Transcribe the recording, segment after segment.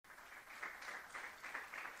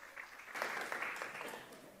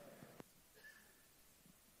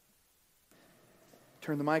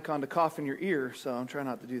turn the mic on to cough in your ear, so I'm trying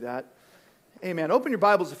not to do that. Amen. Open your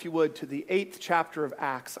Bibles, if you would, to the 8th chapter of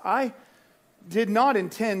Acts. I did not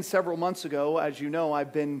intend several months ago, as you know,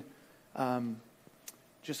 I've been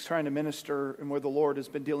just trying to minister and where the Lord has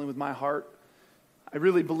been dealing with my heart. I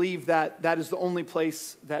really believe that that is the only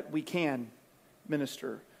place that we can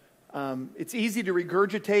minister. It's easy to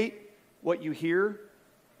regurgitate what you hear,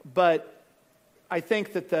 but I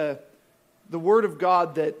think that the Word of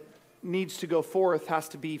God that needs to go forth has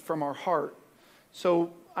to be from our heart. So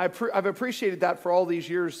I've appreciated that for all these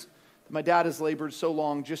years that my dad has labored so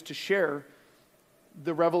long just to share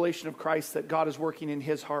the revelation of Christ that God is working in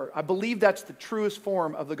his heart. I believe that's the truest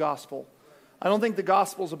form of the gospel. I don't think the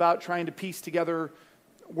gospel is about trying to piece together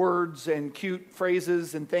words and cute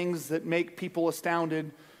phrases and things that make people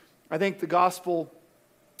astounded. I think the gospel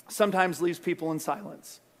sometimes leaves people in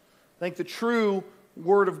silence. I think the true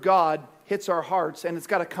Word of God hits our hearts, and it's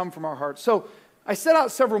got to come from our hearts. So I set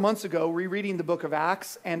out several months ago rereading the book of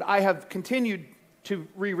Acts, and I have continued to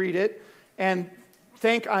reread it and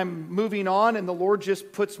think I'm moving on, and the Lord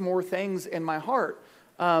just puts more things in my heart,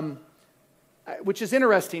 which is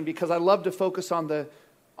interesting because I love to focus on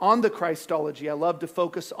the Christology. I love to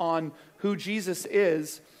focus on who Jesus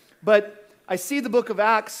is. But I see the book of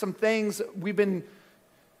Acts, some things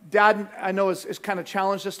Dad, I know, has kind of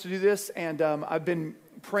challenged us to do this, and I've been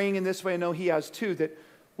praying in this way. I know he has too, that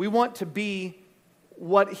we want to be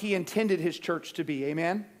what he intended his church to be.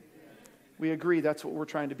 Amen? We agree that's what we're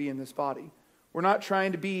trying to be in this body. We're not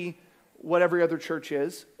trying to be what every other church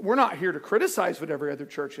is. We're not here to criticize what every other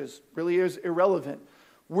church is. Really is irrelevant.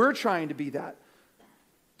 We're trying to be that.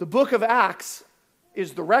 The book of Acts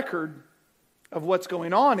is the record of what's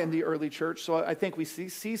going on in the early church, so I think we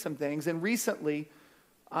see some things. And recently,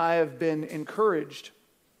 I have been encouraged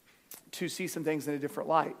to see some things in a different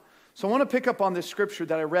light. So I want to pick up on this scripture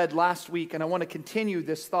that I read last week, and I want to continue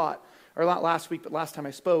this thought. Or not last week, but last time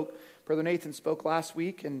I spoke. Brother Nathan spoke last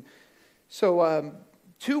week. And so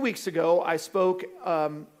 2 weeks ago, I spoke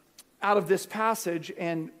out of this passage,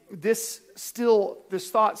 and this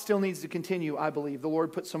thought still needs to continue, I believe. The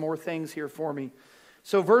Lord put some more things here for me.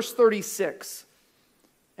 So verse 36,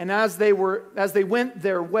 and as they went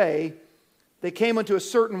their way, they came unto a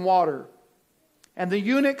certain water. And the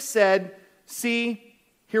eunuch said, See,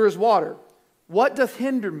 here is water. What doth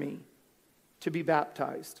hinder me to be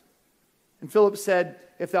baptized? And Philip said,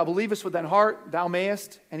 If thou believest with thine heart, thou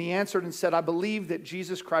mayest. And he answered and said, I believe that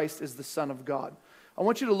Jesus Christ is the Son of God. I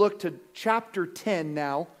want you to look to chapter 10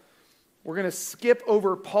 now. We're going to skip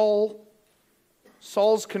over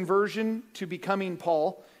Saul's conversion to becoming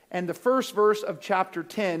Paul. And the first verse of chapter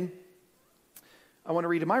 10, I want to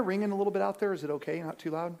read. Am I ringing a little bit out there? Is it okay? Not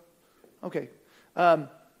too loud? Okay.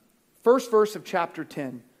 First verse of chapter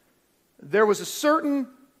 10. There was a certain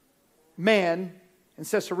man in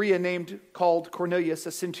Caesarea called Cornelius,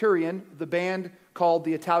 a centurion, the band called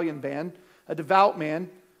the Italian band, a devout man,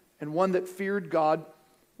 and one that feared God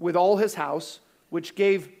with all his house, which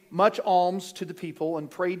gave much alms to the people and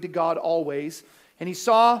prayed to God always. And he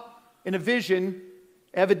saw in a vision,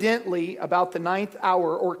 evidently about the 9th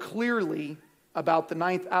hour, or clearly about the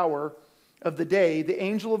 9th hour of the day, the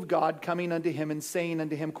angel of God coming unto him and saying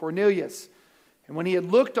unto him, Cornelius. And when he had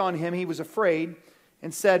looked on him, he was afraid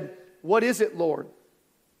and said, What is it, Lord?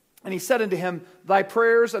 And he said unto him, Thy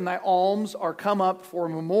prayers and thy alms are come up for a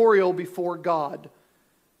memorial before God.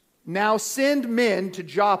 Now send men to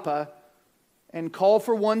Joppa and call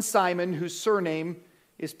for one Simon, whose surname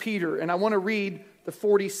is Peter. And I want to read the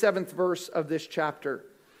 47th verse of this chapter.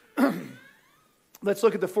 Let's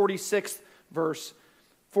look at the 46th verse.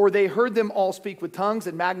 For they heard them all speak with tongues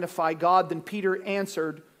and magnify God. Then Peter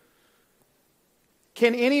answered,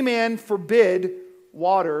 Can any man forbid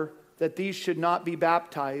water that these should not be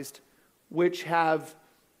baptized, which have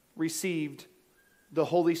received the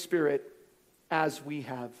Holy Spirit as we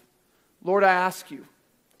have? Lord, I ask you,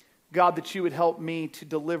 God, that you would help me to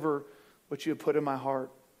deliver what you have put in my heart.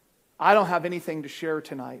 I don't have anything to share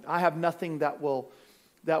tonight. I have nothing that will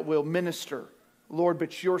minister, Lord,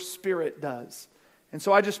 but your Spirit does. And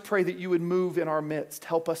so I just pray that you would move in our midst.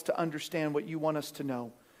 Help us to understand what you want us to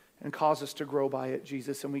know and cause us to grow by it,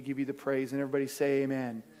 Jesus. And we give you the praise. And everybody say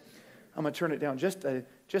amen. I'm going to turn it down just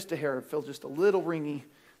a hair. It feels just a little ringy.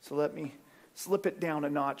 So let me slip it down a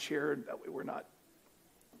notch here. That way we're not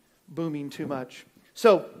booming too much.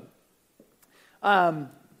 So I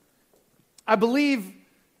believe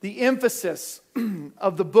the emphasis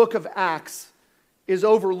of the book of Acts is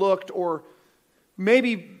overlooked, or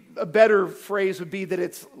maybe a better phrase would be that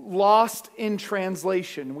it's lost in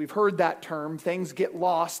translation. We've heard that term. Things get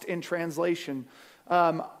lost in translation.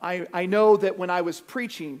 I know that when I was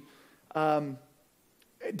preaching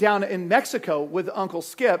down in Mexico with Uncle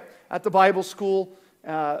Skip at the Bible school,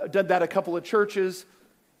 did that a couple of churches.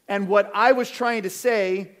 And what I was trying to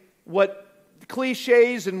say, what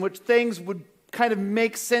cliches and which things would kind of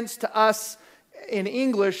make sense to us in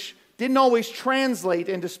English didn't always translate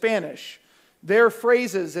into Spanish. Their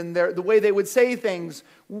phrases and the way they would say things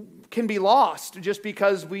can be lost just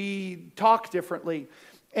because we talk differently.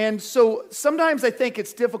 And so sometimes I think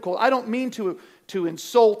it's difficult. I don't mean to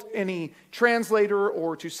insult any translator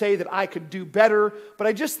or to say that I could do better, but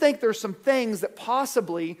I just think there's some things that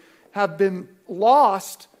possibly have been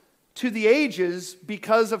lost to the ages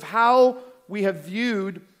because of how we have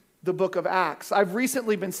viewed the book of Acts. I've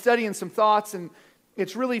recently been studying some thoughts, and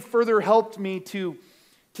it's really further helped me to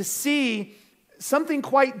see something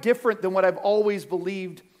quite different than what I've always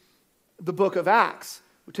believed the book of Acts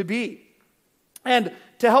to be. And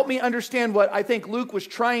to help me understand what I think Luke was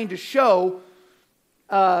trying to show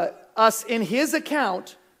us in his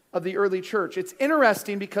account of the early church. It's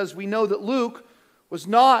interesting because we know that Luke was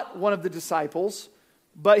not one of the disciples,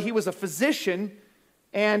 but he was a physician,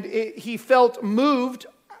 and he felt moved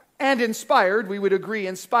and inspired, we would agree,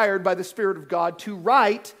 inspired by the Spirit of God to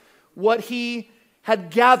write what he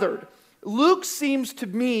had gathered. Luke seems to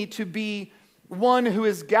me to be one who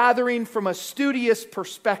is gathering from a studious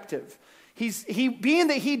perspective. Being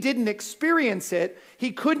that he didn't experience it,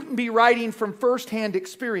 he couldn't be writing from firsthand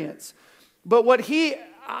experience. But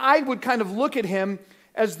I would kind of look at him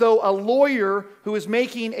as though a lawyer who is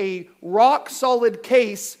making a rock-solid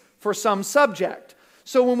case for some subject.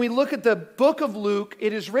 So when we look at the book of Luke,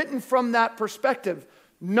 it is written from that perspective.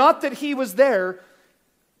 Not that he was there,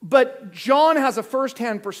 but John has a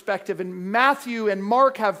first-hand perspective, and Matthew and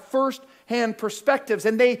Mark have first-hand perspectives,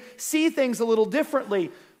 and they see things a little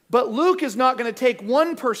differently. But Luke is not going to take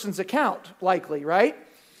one person's account, likely, right?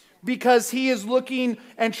 Because he is looking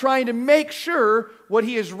and trying to make sure what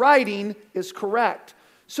he is writing is correct.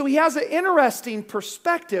 So he has an interesting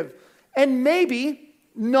perspective, and maybe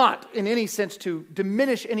not in any sense to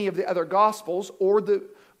diminish any of the other Gospels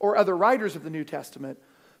or other writers of the New Testament,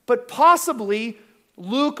 but possibly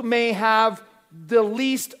Luke may have the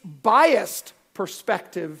least biased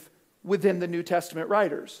perspective within the New Testament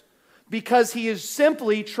writers, because he is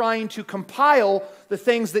simply trying to compile the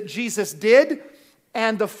things that Jesus did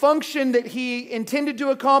and the function that he intended to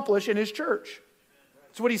accomplish in his church.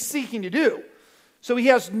 It's what he's seeking to do. So he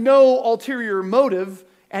has no ulterior motive,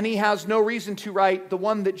 and he has no reason to write the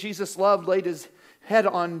one that Jesus loved laid his head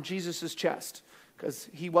on Jesus' chest, because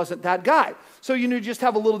he wasn't that guy. So you just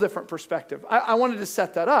have a little different perspective. I wanted to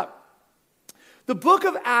set that up. The book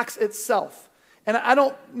of Acts itself, and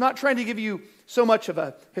I'm not trying to give you so much of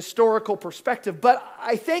a historical perspective, but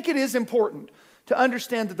I think it is important to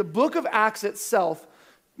understand that the book of Acts itself,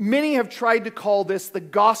 many have tried to call this the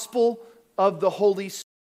gospel of the Holy Spirit.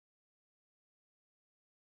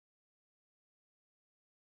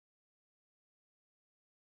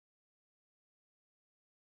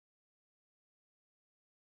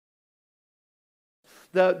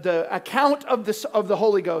 The account of the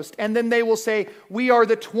Holy Ghost. And then they will say, we are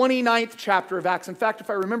the 29th chapter of Acts. In fact, if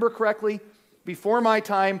I remember correctly, before my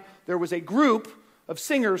time, there was a group of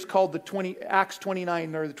singers called Acts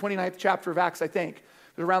 29, or the 29th chapter of Acts, I think. It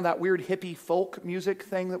was around that weird hippie folk music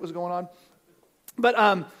thing that was going on.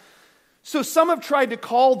 But so some have tried to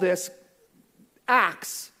call this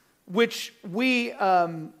Acts, which we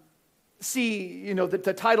see,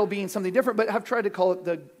 the title being something different, but have tried to call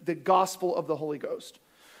it the gospel of the Holy Ghost.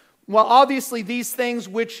 Well, obviously these things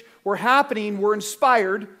which were happening were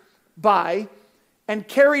inspired by and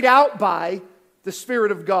carried out by the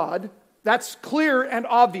Spirit of God. That's clear and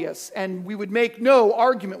obvious, and we would make no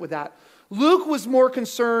argument with that. Luke was more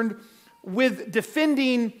concerned with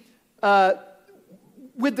defending the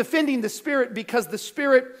Spirit, because the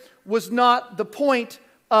Spirit was not the point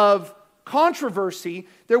of controversy.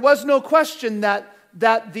 There was no question that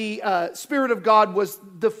the Spirit of God was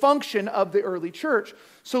the function of the early church.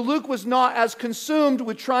 So Luke was not as consumed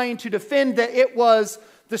with trying to defend that it was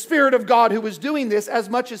the Spirit of God who was doing this, as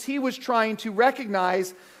much as he was trying to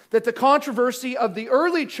recognize that the controversy of the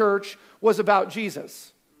early church was about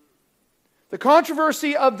Jesus. The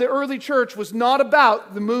controversy of the early church was not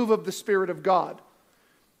about the move of the Spirit of God.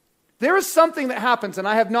 There is something that happens, and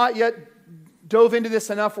I have not yet dove into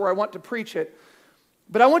this enough where I want to preach it,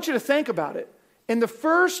 but I want you to think about it. In the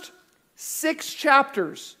first 6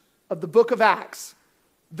 chapters of the book of Acts,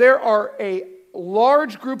 there are a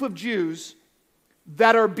large group of Jews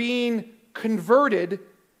that are being converted,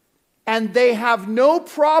 and they have no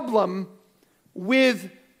problem with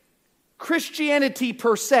Christianity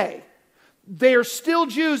per se. They are still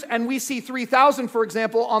Jews, and we see 3,000, for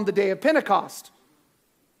example, on the day of Pentecost.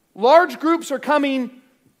 Large groups are coming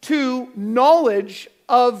to knowledge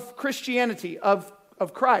of Christianity, of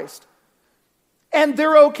Christ. And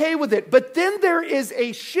they're okay with it. But then there is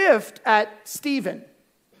a shift at Stephen.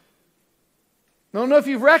 I don't know if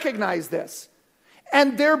you've recognized this.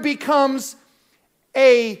 And there becomes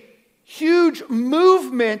a huge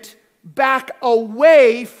movement back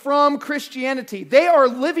away from Christianity. They are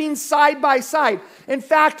living side by side. In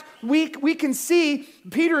fact, we can see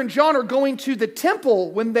Peter and John are going to the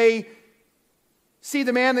temple when they see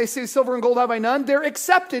the man, they say, silver and gold have I none. They're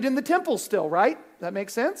accepted in the temple still, right? That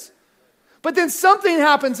makes sense? But then something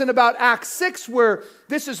happens in about Acts 6 where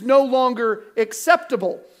this is no longer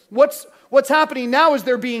acceptable. What's happening now is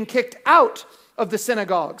they're being kicked out of the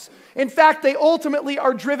synagogues. In fact, they ultimately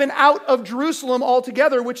are driven out of Jerusalem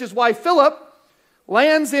altogether, which is why Philip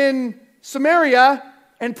lands in Samaria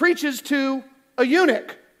and preaches to a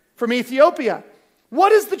eunuch from Ethiopia.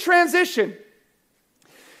 What is the transition?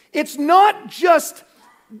 It's not just,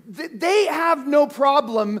 they have no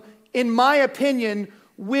problem, in my opinion,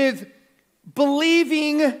 with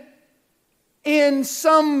believing in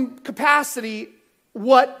some capacity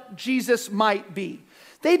what Jesus might be.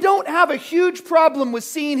 They don't have a huge problem with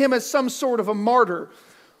seeing him as some sort of a martyr.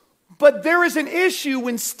 But there is an issue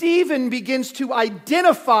when Stephen begins to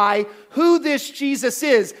identify who this Jesus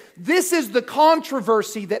is. This is the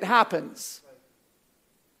controversy that happens.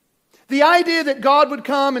 The idea that God would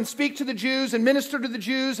come and speak to the Jews and minister to the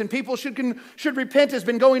Jews and people should repent has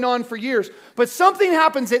been going on for years. But something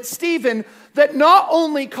happens at Stephen that not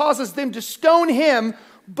only causes them to stone him,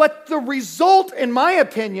 but the result, in my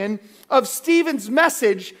opinion, of Stephen's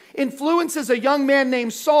message influences a young man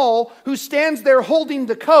named Saul who stands there holding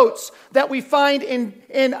the coats that we find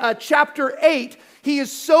in chapter 8. He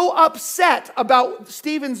is so upset about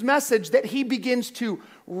Stephen's message that he begins to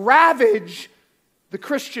ravage the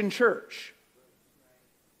Christian church.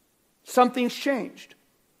 Something's changed.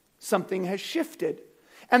 Something has shifted.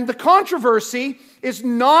 And the controversy is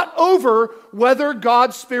not over whether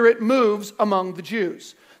God's Spirit moves among the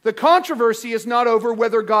Jews. The controversy is not over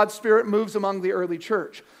whether God's Spirit moves among the early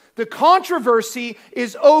church. The controversy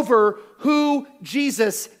is over who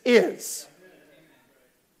Jesus is.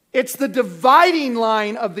 It's the dividing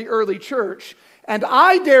line of the early church. And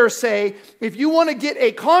I dare say, if you want to get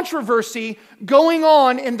a controversy going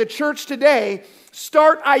on in the church today,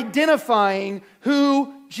 start identifying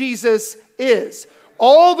who Jesus is.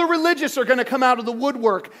 All the religious are going to come out of the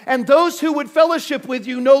woodwork, and those who would fellowship with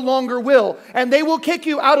you no longer will. And they will kick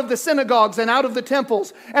you out of the synagogues and out of the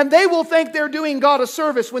temples. And they will think they're doing God a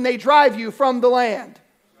service when they drive you from the land.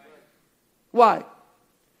 Why?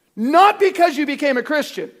 Not because you became a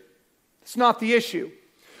Christian. It's not the issue.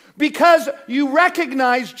 Because you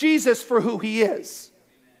recognize Jesus for who he is.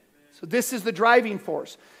 So this is the driving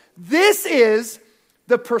force. This is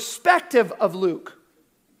the perspective of Luke.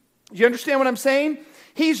 Do you understand what I'm saying?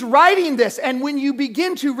 He's writing this, and when you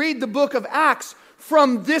begin to read the book of Acts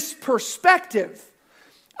from this perspective,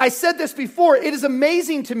 I said this before, it is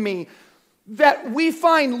amazing to me that we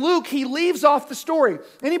find Luke, he leaves off the story.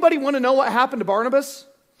 Anybody want to know what happened to Barnabas?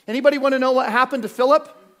 Anybody want to know what happened to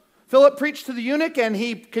Philip? Philip preached to the eunuch, and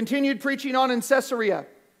he continued preaching on in Caesarea.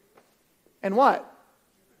 And what?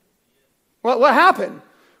 What happened?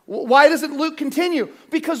 Why doesn't Luke continue?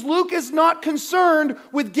 Because Luke is not concerned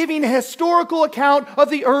with giving a historical account of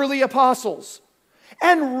the early apostles.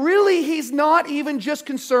 And really, he's not even just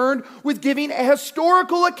concerned with giving a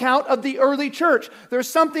historical account of the early church. There's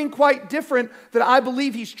something quite different that I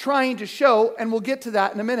believe he's trying to show, and we'll get to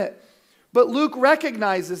that in a minute. But Luke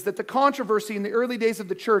recognizes that the controversy in the early days of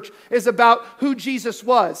the church is about who Jesus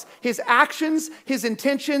was. His actions, his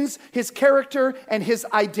intentions, his character, and his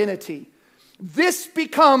identity. This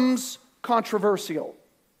becomes controversial.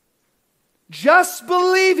 Just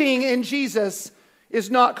believing in Jesus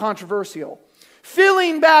is not controversial.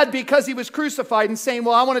 Feeling bad because he was crucified and saying,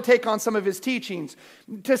 well, I want to take on some of his teachings.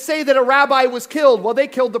 To say that a rabbi was killed, well, they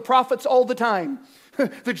killed the prophets all the time.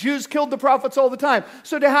 The Jews killed the prophets all the time.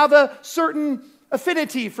 So to have a certain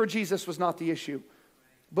affinity for Jesus was not the issue.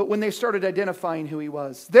 But when they started identifying who he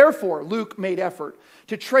was. Therefore, Luke made effort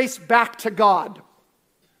to trace back to God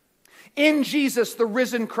in Jesus, the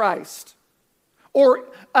risen Christ. Or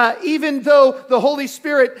even though the Holy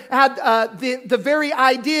Spirit had the very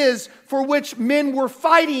ideas for which men were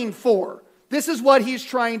fighting for. This is what he's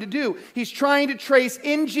trying to do. He's trying to trace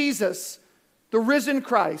in Jesus, the risen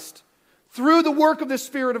Christ, through the work of the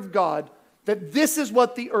Spirit of God, that this is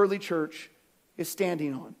what the early church is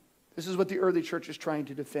standing on. This is what the early church is trying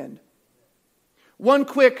to defend. One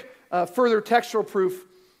quick further textual proof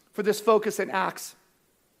for this focus in Acts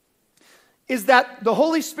is that the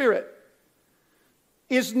Holy Spirit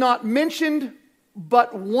is not mentioned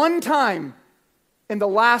but one time in the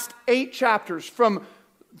last 8 chapters, from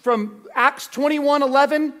Acts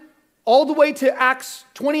 21:11 all the way to Acts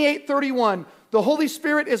 28:31. The Holy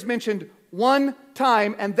Spirit is mentioned one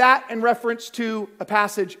time, and that in reference to a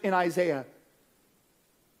passage in Isaiah.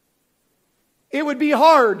 It would be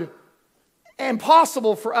hard and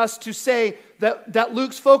impossible for us to say that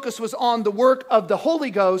Luke's focus was on the work of the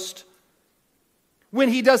Holy Ghost when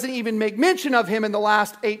he doesn't even make mention of him in the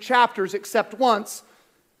last 8 chapters except once.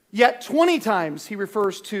 Yet 20 times he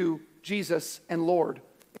refers to Jesus and Lord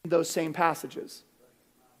in those same passages.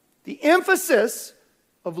 The emphasis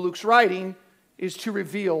of Luke's writing is to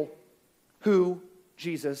reveal who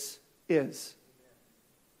Jesus is.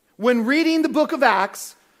 When reading the book of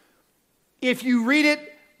Acts, if you read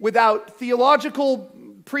it without theological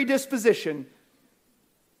predisposition,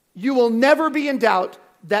 you will never be in doubt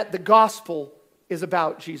that the gospel is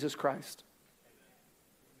about Jesus Christ.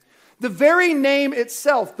 The very name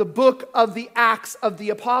itself, the book of the Acts of the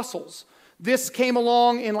Apostles, this came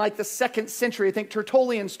along in like the 2nd century. I think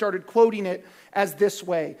Tertullian started quoting it as this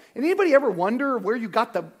way. And anybody ever wonder where you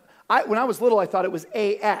got when I was little, I thought it was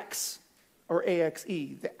AX or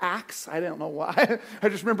AXE. The Acts, I don't know why. I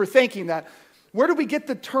just remember thinking that. Where do we get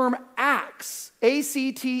the term Acts?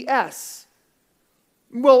 ACTS.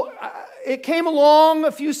 Well, it came along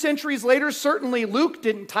a few centuries later. Certainly Luke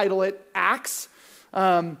didn't title it Acts.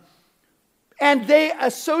 And they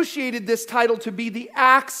associated this title to be the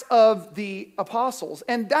Acts of the Apostles.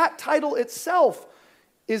 And that title itself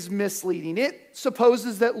is misleading. It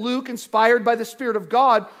supposes that Luke, inspired by the Spirit of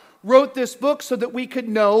God, wrote this book so that we could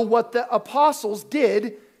know what the apostles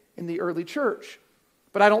did in the early church.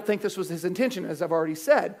 But I don't think this was his intention, as I've already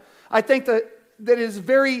said. I think that it is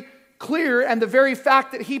very clear, and the very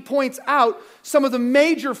fact that he points out some of the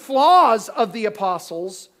major flaws of the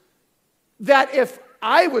apostles, that if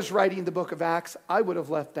I was writing the book of Acts, I would have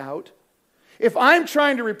left out. If I'm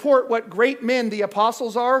trying to report what great men the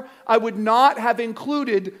apostles are, I would not have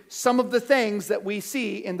included some of the things that we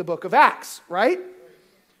see in the book of Acts, right?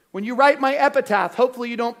 When you write my epitaph, hopefully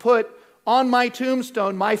you don't put on my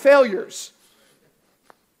tombstone my failures.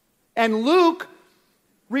 And Luke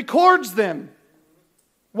records them.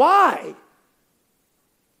 Why?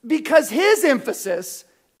 Because his emphasis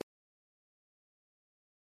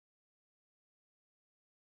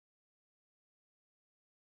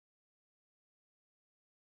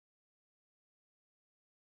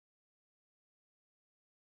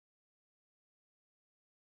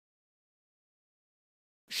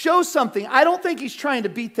shows something. I don't think he's trying to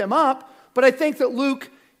beat them up, but I think that Luke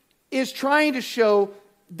is trying to show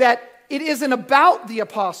that it isn't about the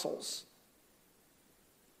apostles.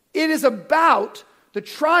 It is about the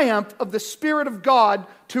triumph of the Spirit of God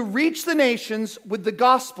to reach the nations with the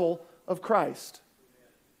gospel of Christ.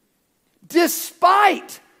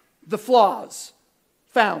 Despite the flaws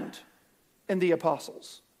found in the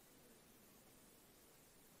apostles.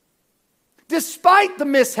 Despite the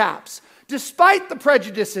mishaps, despite the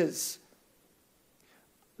prejudices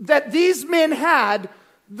that these men had,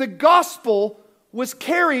 the gospel was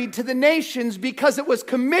carried to the nations because it was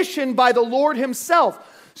commissioned by the Lord himself.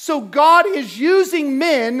 So God is using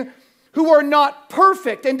men who are not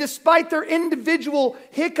perfect. And despite their individual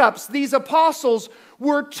hiccups, these apostles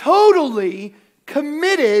were totally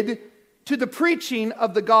committed to the preaching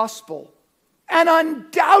of the gospel. And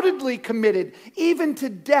undoubtedly committed, even to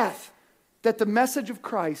death, that the message of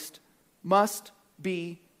Christ must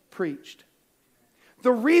be preached.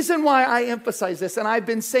 The reason why I emphasize this, and I've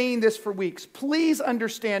been saying this for weeks, please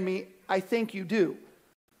understand me, I think you do.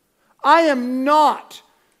 I am not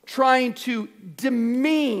trying to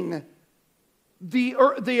demean the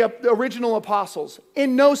original apostles.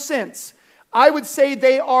 In no sense. I would say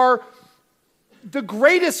they are the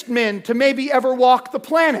greatest men to maybe ever walk the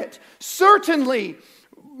planet. Certainly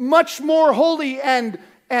much more holy and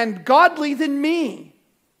godly than me.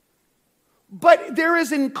 But there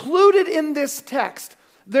is included in this text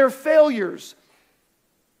their failures.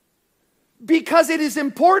 Because it is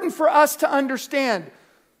important for us to understand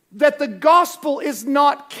that the gospel is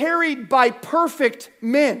not carried by perfect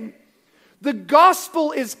men. The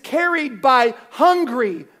gospel is carried by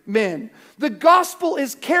hungry men. The gospel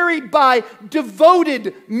is carried by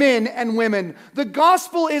devoted men and women. The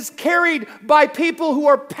gospel is carried by people who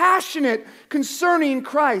are passionate concerning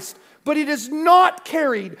Christ. But it is not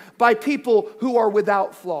carried by people who are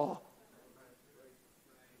without flaw.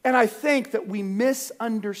 And I think that we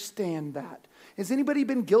misunderstand that. Has anybody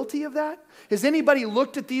been guilty of that? Has anybody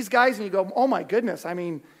looked at these guys and you go, oh my goodness, I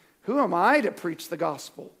mean, who am I to preach the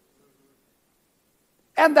gospel?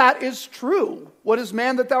 And that is true. What is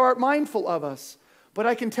man that thou art mindful of us? But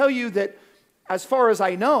I can tell you that as far as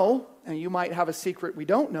I know, and you might have a secret we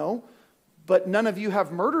don't know, but none of you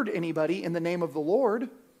have murdered anybody in the name of the Lord.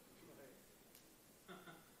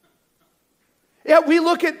 Yeah, we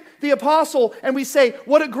look at the apostle and we say,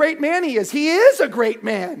 what a great man he is. He is a great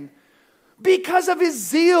man because of his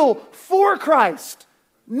zeal for Christ,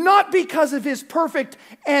 not because of his perfect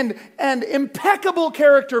and impeccable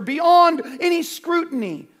character beyond any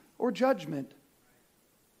scrutiny or judgment.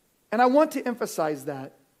 And I want to emphasize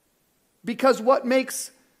that because what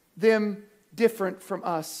makes them different from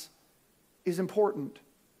us is important.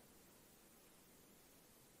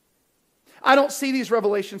 I don't see these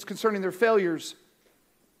revelations concerning their failures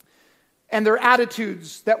and their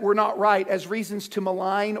attitudes that were not right as reasons to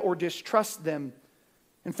malign or distrust them.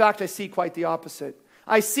 In fact, I see quite the opposite.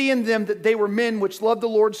 I see in them that they were men which loved the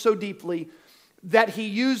Lord so deeply that he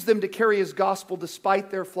used them to carry his gospel despite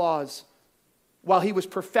their flaws while he was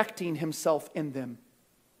perfecting himself in them.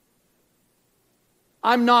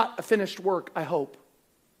 I'm not a finished work, I hope.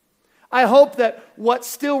 I hope that what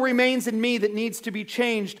still remains in me that needs to be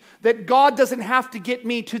changed, that God doesn't have to get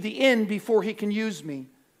me to the end before he can use me.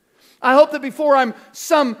 I hope that before I'm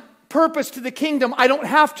some purpose to the kingdom, I don't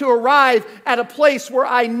have to arrive at a place where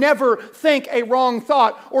I never think a wrong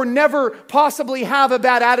thought or never possibly have a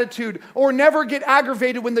bad attitude or never get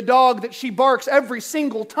aggravated when the dog that she barks every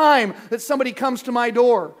single time that somebody comes to my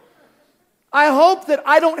door. I hope that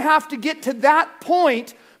I don't have to get to that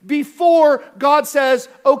point before God says,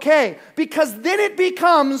 okay, because then it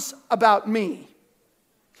becomes about me.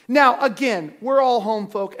 Now, again, we're all home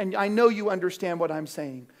folk, and I know you understand what I'm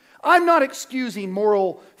saying. I'm not excusing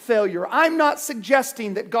moral failure. I'm not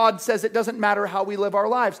suggesting that God says it doesn't matter how we live our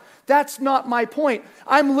lives. That's not my point.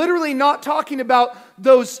 I'm literally not talking about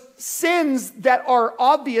those sins that are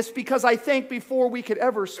obvious, because I think before we could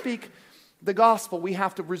ever speak the gospel, we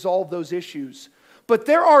have to resolve those issues. But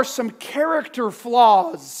there are some character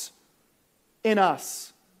flaws in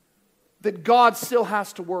us that God still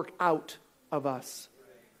has to work out of us.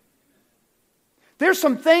 There's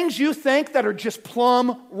some things you think that are just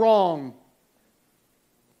plumb wrong.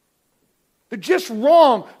 They're just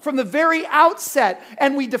wrong from the very outset,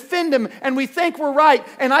 and we defend them and we think we're right.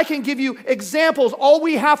 And I can give you examples. All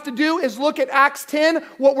we have to do is look at Acts 10,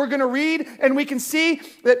 what we're going to read, and we can see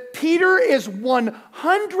that Peter is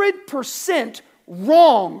 100%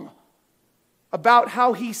 wrong about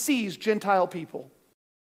how he sees Gentile people.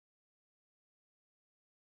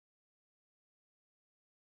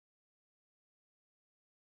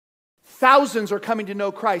 Thousands are coming to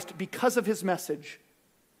know Christ because of his message.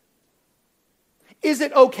 Is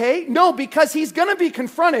it okay? No, because he's going to be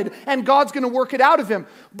confronted and God's going to work it out of him.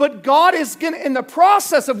 But God is going to, in the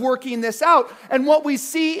process of working this out, and what we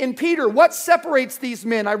see in Peter, what separates these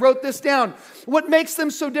men? I wrote this down. What makes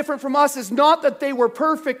them so different from us is not that they were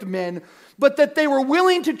perfect men, but that they were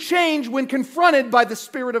willing to change when confronted by the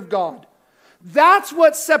Spirit of God. That's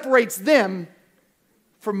what separates them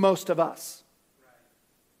from most of us.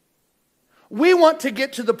 We want to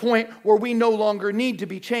get to the point where we no longer need to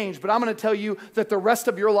be changed. But I'm going to tell you that the rest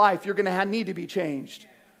of your life, you're going to need to be changed.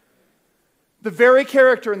 The very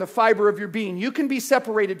character and the fiber of your being. You can be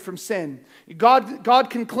separated from sin.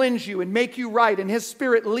 God can cleanse you and make you right, and his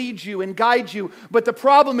Spirit leads you and guides you. But the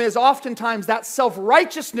problem is oftentimes that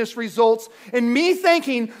self-righteousness results in me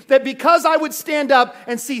thinking that because I would stand up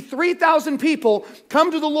and see 3,000 people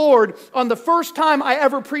come to the Lord on the first time I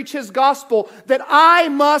ever preach his gospel, that I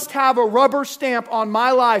must have a rubber stamp on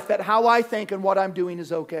my life that how I think and what I'm doing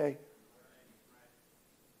is okay.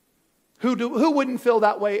 Who wouldn't feel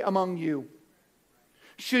that way among you?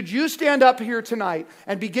 Should you stand up here tonight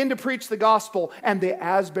and begin to preach the gospel and the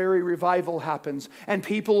Asbury revival happens and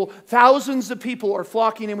thousands of people are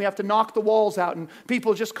flocking and we have to knock the walls out and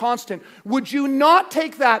people just constant, would you not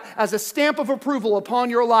take that as a stamp of approval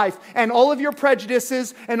upon your life and all of your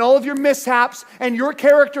prejudices and all of your mishaps and your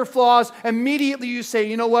character flaws? Immediately you say,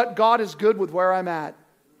 you know what? God is good with where I'm at.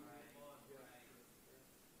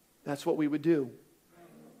 That's what we would do.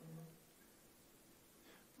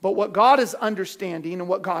 But what God is understanding and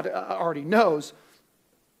what God already knows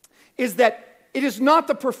is that it is not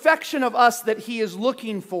the perfection of us that he is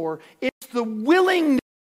looking for. It's the willingness.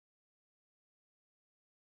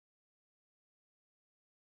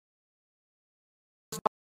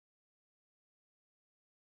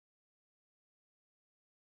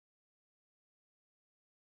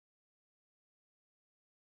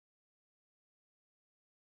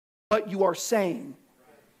 What you are saying.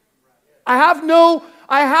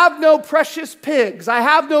 I have no precious pigs. I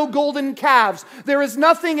have no golden calves. There is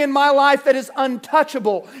nothing in my life that is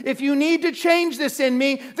untouchable. If you need to change this in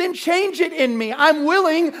me, then change it in me. I'm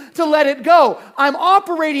willing to let it go. I'm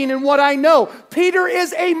operating in what I know. Peter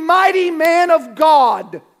is a mighty man of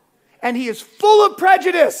God, and he is full of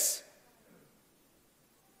prejudice.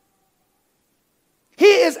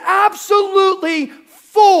 He is absolutely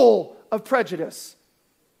full of prejudice.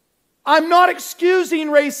 I'm not excusing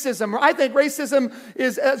racism. I think racism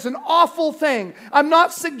is an awful thing. I'm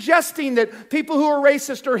not suggesting that people who are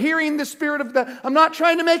racist are hearing the spirit of I'm not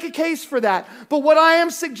trying to make a case for that. But what I am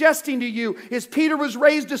suggesting to you is Peter was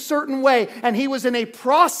raised a certain way, and he was in a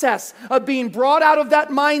process of being brought out of that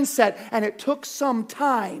mindset, and it took some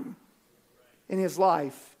time in his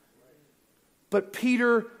life. But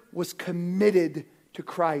Peter was committed to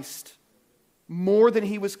Christ more than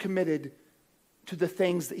he was committed to the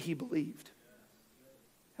things that he believed.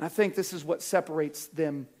 And I think this is what separates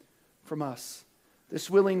them from us. This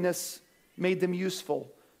willingness made them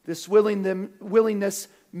useful. This willingness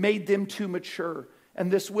made them too mature. And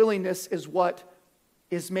this willingness is what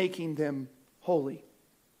is making them holy.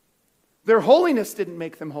 Their holiness didn't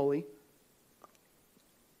make them holy.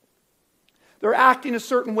 Their acting a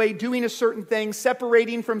certain way, doing a certain thing,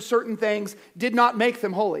 separating from certain things did not make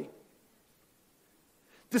them holy.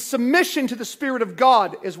 The submission to the Spirit of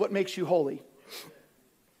God is what makes you holy.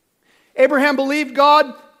 Abraham believed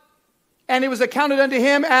God, and it was accounted unto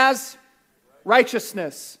him as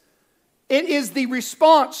righteousness. It is the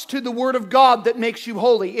response to the Word of God that makes you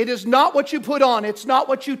holy. It is not what you put on. It's not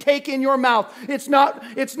what you take in your mouth. It's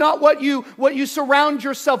not what you surround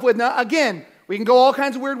yourself with. Now, again, we can go all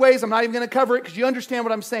kinds of weird ways. I'm not even going to cover it because you understand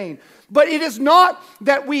what I'm saying. But it is not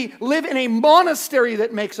that we live in a monastery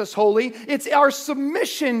that makes us holy. It's our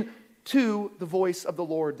submission to the voice of the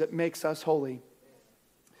Lord that makes us holy.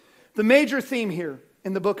 The major theme here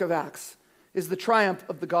in the book of Acts is the triumph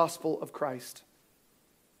of the gospel of Christ,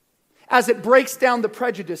 as it breaks down the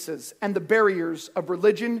prejudices and the barriers of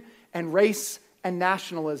religion and race and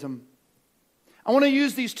nationalism. I want to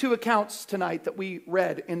use these two accounts tonight that we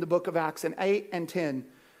read in the book of Acts in 8 and 10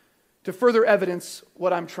 to further evidence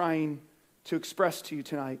what I'm trying to express to you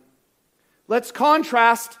tonight. Let's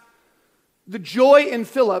contrast the joy in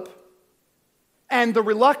Philip and the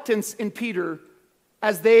reluctance in Peter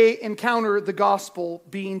as they encounter the gospel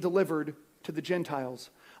being delivered to the Gentiles.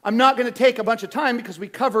 I'm not going to take a bunch of time because we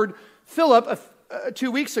covered Philip 2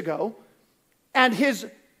 weeks ago and his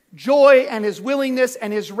joy and his willingness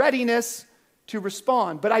and his readiness to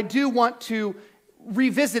respond. But I do want to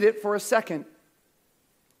revisit it for a second,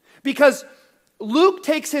 because Luke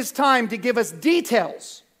takes his time to give us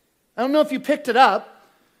details. I don't know if you picked it up,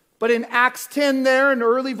 but in Acts 10 there in the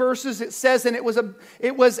early verses it says, and it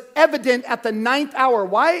was evident at the 9th hour.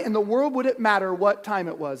 Why in the world would it matter what time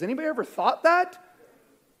it was? Anybody ever thought that?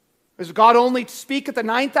 Does God only speak at the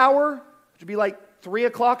 9th hour? It would be like 3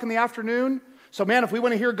 o'clock in the afternoon. So man, if we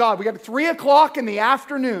want to hear God, we got 3 o'clock in the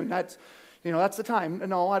afternoon. That's the time.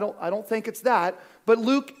 No, I don't think it's that. But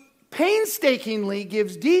Luke painstakingly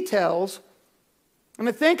gives details, and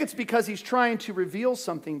I think it's because he's trying to reveal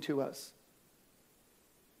something to us.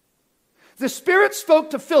 The Spirit spoke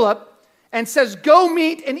to Philip and says, "Go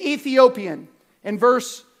meet an Ethiopian," in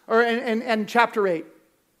chapter 8.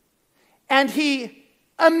 And he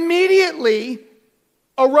immediately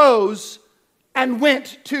arose and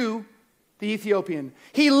went to the Ethiopian.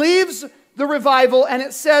 He leaves the revival, and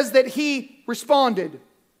it says that he responded.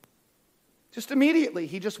 Just immediately,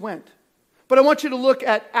 he just went. But I want you to look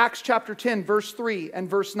at Acts chapter 10, verse 3 and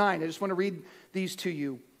verse 9. I just want to read these to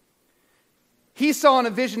you. He saw in a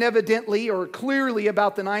vision evidently or clearly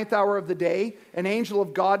about the 9th hour of the day, an angel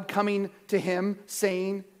of God coming to him,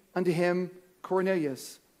 saying unto him,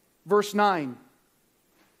 Cornelius. Verse 9.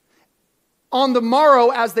 On the morrow,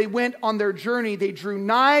 as they went on their journey, they drew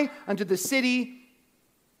nigh unto the city.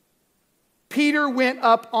 Peter went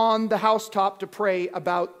up on the housetop to pray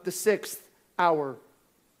about the 6th hour.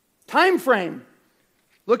 Time frame.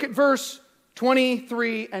 Look at verse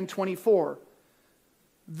 23 and 24.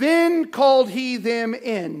 Then called he them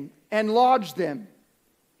in and lodged them.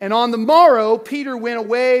 And on the morrow, Peter went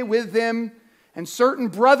away with them, and certain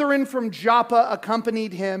brethren from Joppa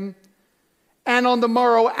accompanied him. And on the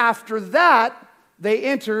morrow after that, they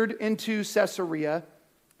entered into Caesarea,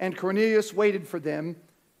 and Cornelius waited for them,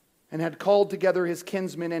 and had called together his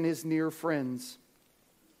kinsmen and his near friends.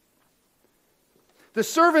 The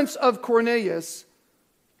servants of Cornelius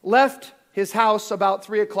left his house about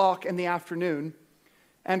 3 o'clock in the afternoon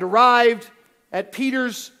and arrived at Peter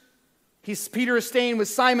is staying with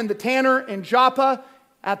Simon the tanner in Joppa,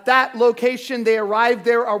 At that location, they arrived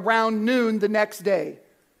there around noon the next day.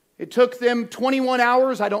 It took them 21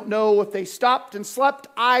 hours. I don't know if they stopped and slept.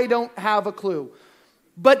 I don't have a clue.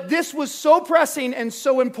 But this was so pressing and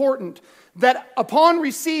so important that upon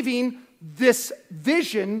receiving this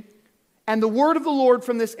vision and the word of the Lord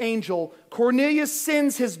from this angel, Cornelius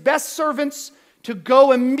sends his best servants to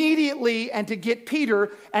go immediately and to get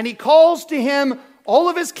Peter, and he calls to him all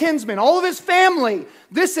of his kinsmen, all of his family.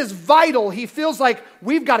 This is vital. He feels like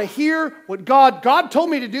we've got to hear what God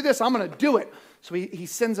told me to do this, I'm going to do it. So he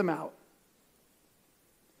sends them out.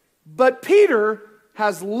 But Peter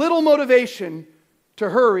has little motivation to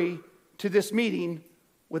hurry to this meeting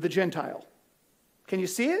with a Gentile. Can you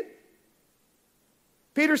see it?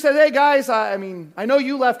 Peter said, hey guys, I know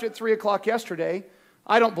you left at 3 o'clock yesterday.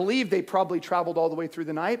 I don't believe they probably traveled all the way through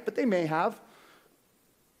the night, but they may have.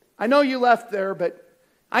 I know you left there, but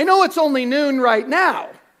I know it's only noon right now.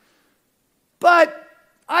 But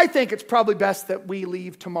I think it's probably best that we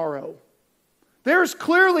leave tomorrow. There's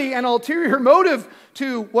clearly an ulterior motive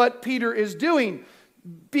to what Peter is doing,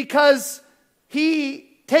 because he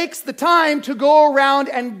takes the time to go around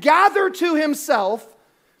and gather to himself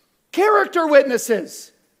character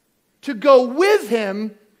witnesses to go with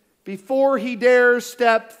him before he dares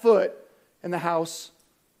step foot in the house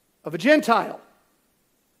of a Gentile.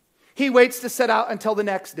 He waits to set out until the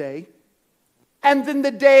next day. And then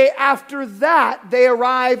the day after that, they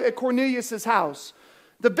arrive at Cornelius' house.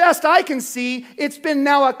 The best I can see, it's been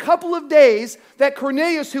now a couple of days that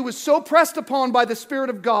Cornelius, who was so pressed upon by the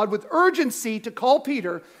Spirit of God with urgency to call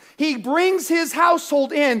Peter, he brings his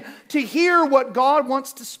household in to hear what God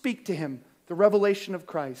wants to speak to him, the revelation of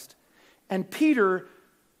Christ. And Peter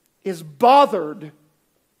is bothered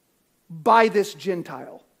by this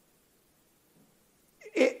Gentile.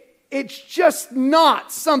 It's just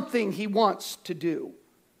not something he wants to do.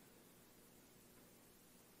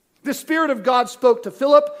 The Spirit of God spoke to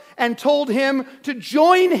Philip and told him to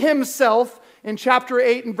join himself in chapter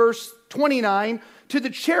 8 and verse 29 to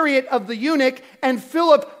the chariot of the eunuch, and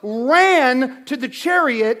Philip ran to the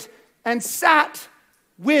chariot and sat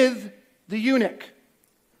with the eunuch.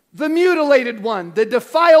 The mutilated one, the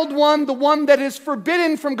defiled one, the one that is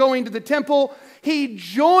forbidden from going to the temple, he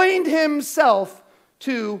joined himself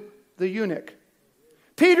to the eunuch.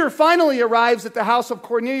 Peter finally arrives at the house of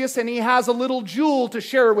Cornelius, and he has a little jewel to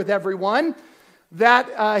share with everyone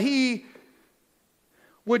that he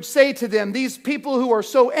would say to them. These people who are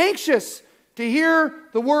so anxious to hear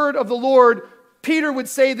the word of the Lord, Peter would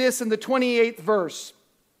say this in the 28th verse.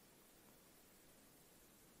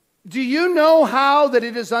 Do you know how that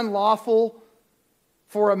it is unlawful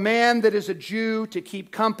for a man that is a Jew to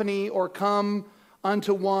keep company or come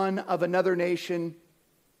unto one of another nation?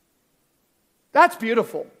 That's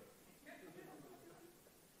beautiful.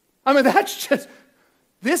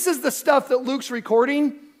 This is the stuff that Luke's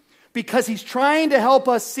recording because he's trying to help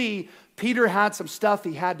us see Peter had some stuff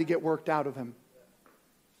he had to get worked out of him.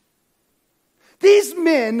 These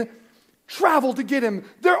men traveled to get him.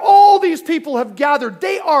 All these people have gathered.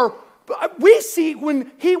 We see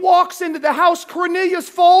when he walks into the house, Cornelius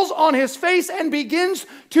falls on his face and begins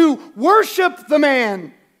to worship the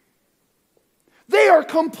man. They are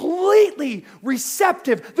completely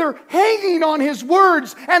receptive. They're hanging on his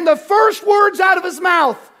words and the first words out of his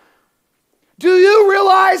mouth. Do you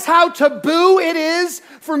realize how taboo it is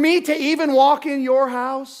for me to even walk in your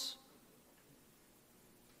house?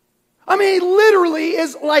 Literally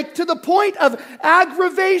is like to the point of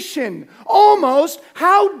aggravation. Almost,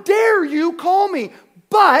 how dare you call me?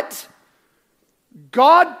 But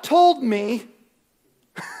God told me,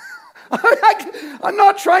 I'm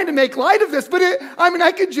not trying to make light of this, but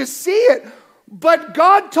I could just see it. But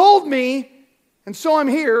God told me, and so I'm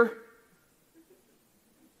here.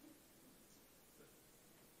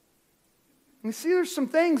 You see, there's some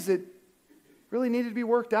things that really needed to be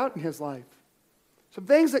worked out in his life. Some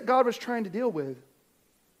things that God was trying to deal with.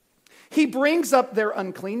 He brings up their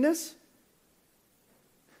uncleanness.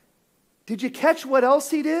 Did you catch what else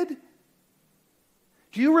he did?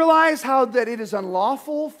 Do you realize how that it is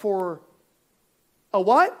unlawful for a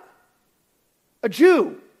what? A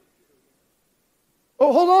Jew.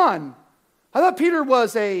 Oh, hold on. I thought Peter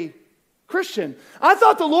was a Christian. I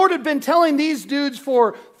thought the Lord had been telling these dudes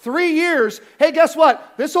for 3 years, hey, guess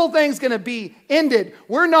what? This whole thing's going to be ended.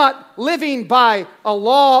 We're not living by a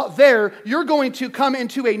law there. You're going to come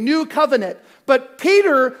into a new covenant. But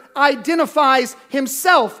Peter identifies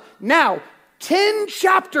himself. Now, 10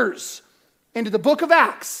 chapters into the book of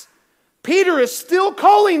Acts, Peter is still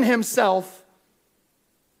calling himself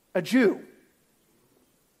a Jew.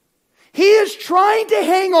 He is trying to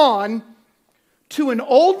hang on to an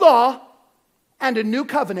old law and a new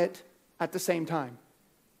covenant at the same time.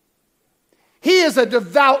 He is a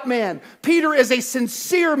devout man. Peter is a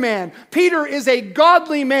sincere man. Peter is a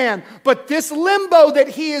godly man. But this limbo that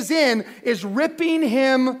he is in is ripping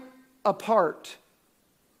him apart.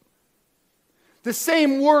 The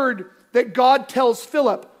same word that God tells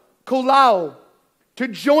Philip, kolao, to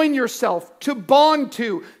join yourself, to bond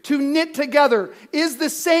to knit together, is the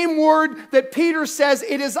same word that Peter says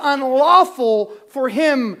it is unlawful for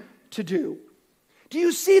him to do. Do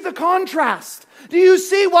you see the contrast? Do you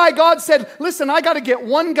see why God said, listen, I got to get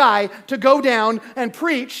one guy to go down and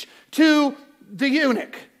preach to the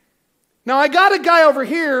eunuch. Now I got a guy over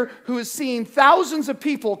here who is seeing thousands of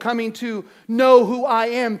people coming to know who I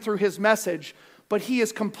am through his message, but he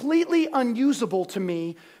is completely unusable to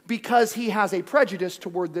me because he has a prejudice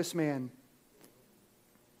toward this man.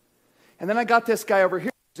 And then I got this guy over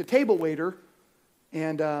here who's a table waiter,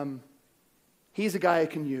 and he's a guy I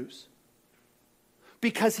can use.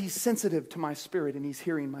 Because he's sensitive to my spirit and he's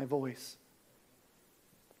hearing my voice.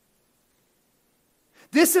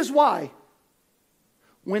 This is why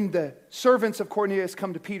when the servants of Cornelius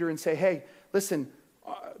come to Peter and say, hey, listen,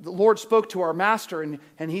 the Lord spoke to our master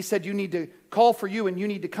and he said you need to call for you and you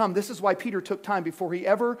need to come. This is why Peter took time before he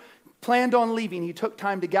ever planned on leaving. He took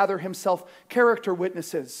time to gather himself character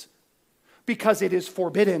witnesses because it is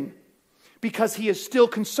forbidden. Because he is still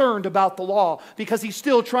concerned about the law. Because he's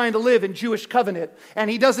still trying to live in Jewish covenant. And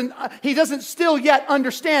he doesn't still yet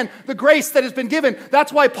understand the grace that has been given.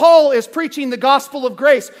 That's why Paul is preaching the gospel of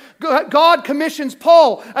grace. God commissions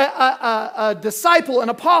Paul, a disciple, an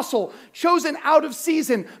apostle, chosen out of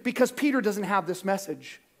season because Peter doesn't have this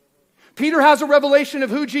message. Peter has a revelation of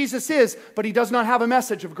who Jesus is, but he does not have a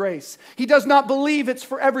message of grace. He does not believe it's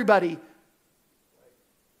for everybody.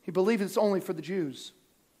 He believes it's only for the Jews.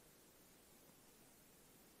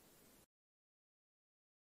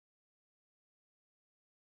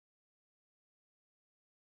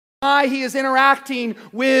 He is interacting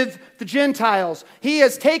with the Gentiles. He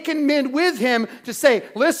has taken men with him to say,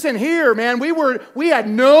 listen here, man, we had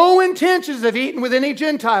no intentions of eating with any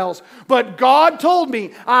Gentiles, but God told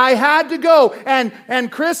me I had to go,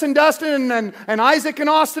 and Chris and Dustin and Isaac and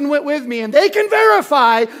Austin went with me, and they can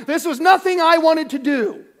verify this was nothing I wanted to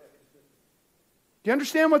do. Do you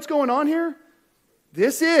understand what's going on here?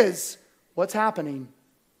 This is what's happening.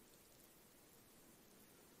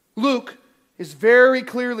 Luke is very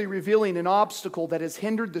clearly revealing an obstacle that has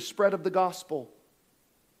hindered the spread of the gospel.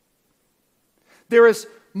 There is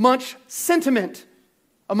much sentiment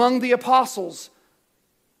among the apostles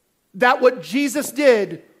that what Jesus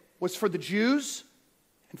did was for the Jews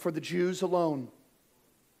and for the Jews alone.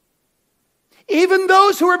 Even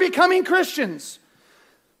those who are becoming Christians,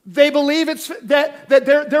 they believe that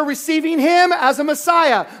they're receiving him as a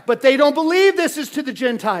Messiah, but they don't believe this is to the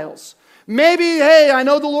Gentiles. Maybe, hey, I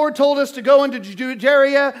know the Lord told us to go into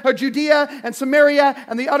Judea and Samaria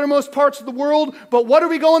and the uttermost parts of the world, but what are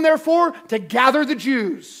we going there for? To gather the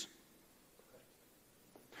Jews.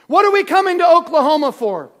 What are we coming to Oklahoma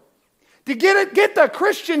for? To get the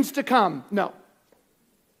Christians to come? No,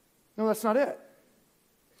 that's not it.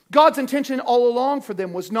 God's intention all along for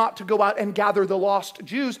them was not to go out and gather the lost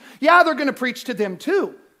Jews. Yeah, they're going to preach to them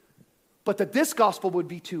too, but that this gospel would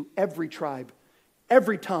be to every tribe,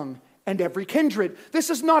 every tongue, and every kindred. This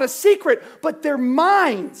is not a secret, but their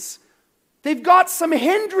minds, they've got some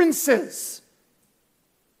hindrances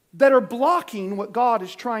that are blocking what God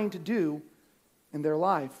is trying to do in their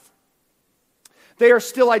life. They are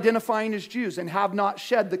still identifying as Jews and have not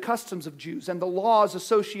shed the customs of Jews and the laws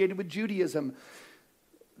associated with Judaism.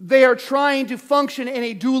 They are trying to function in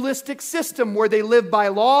a dualistic system where they live by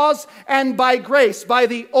laws and by grace, by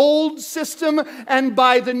the old system and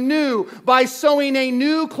by the new, by sewing a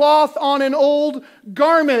new cloth on an old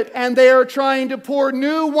garment, and they are trying to pour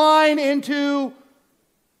new wine into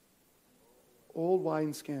old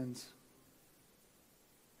wineskins.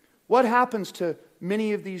 What happens to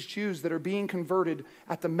many of these Jews that are being converted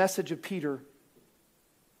at the message of Peter?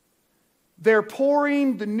 They're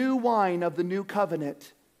pouring the new wine of the new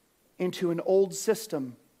covenant into an old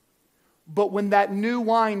system. But when that new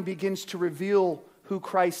wine begins to reveal who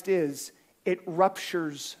Christ is, it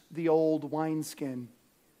ruptures the old wineskin.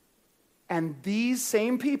 And these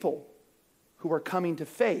same people who are coming to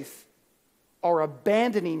faith are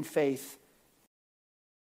abandoning faith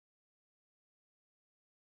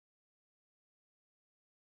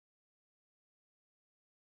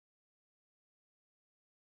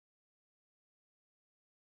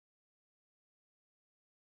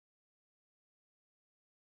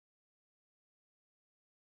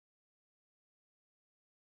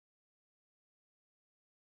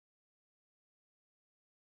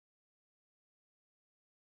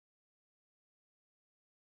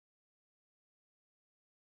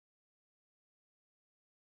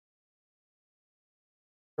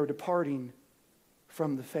are departing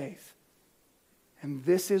from the faith. And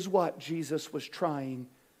this is what Jesus was trying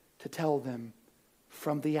to tell them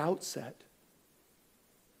from the outset.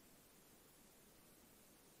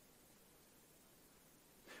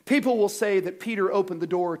 People will say that Peter opened the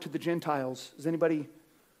door to the Gentiles. Has anybody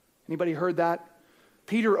heard that?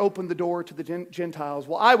 Peter opened the door to the Gentiles.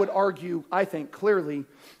 Well, I would argue, I think clearly,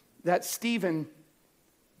 that Stephen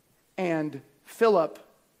and Philip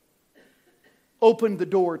opened the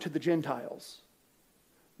door to the Gentiles.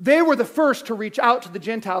 They were the first to reach out to the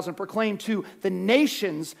Gentiles and proclaim to the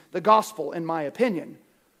nations the gospel, in my opinion.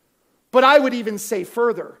 But I would even say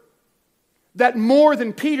further, that more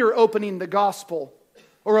than Peter opening the gospel,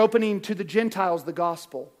 or opening to the Gentiles the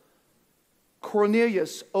gospel,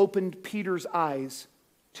 Cornelius opened Peter's eyes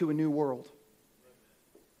to a new world.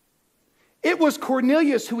 It was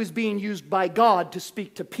Cornelius who was being used by God to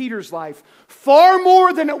speak to Peter's life, far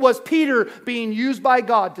more than it was Peter being used by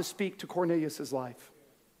God to speak to Cornelius' life.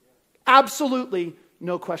 Absolutely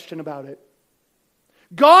no question about it.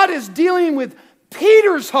 God is dealing with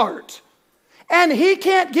Peter's heart, and he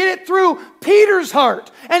can't get it through Peter's heart,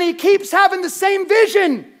 and he keeps having the same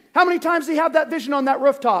vision. How many times did he have that vision on that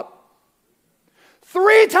rooftop?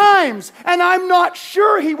 3 times, and I'm not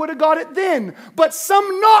sure he would have got it then. But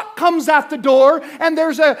some knock comes at the door, and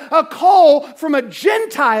there's a call from a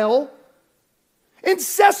Gentile in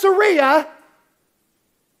Caesarea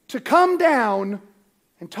to come down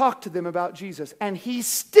and talk to them about Jesus. And he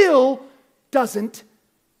still doesn't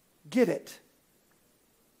get it.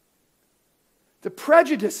 The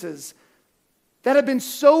prejudices that have been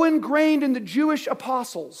so ingrained in the Jewish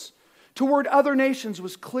apostles toward other nations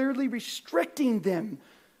was clearly restricting them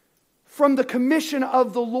from the commission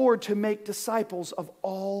of the Lord to make disciples of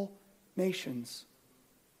all nations.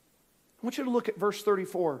 I want you to look at verse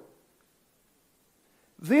 34.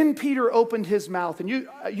 Then Peter opened his mouth, and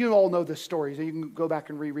you all know this story, so you can go back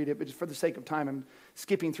and reread it, but just for the sake of time, I'm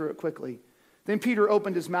skipping through it quickly. Then Peter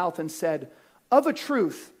opened his mouth and said, "Of a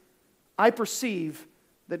truth, I perceive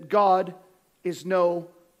that God is no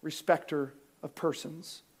respecter of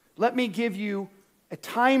persons." Let me give you a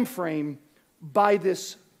time frame by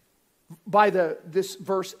this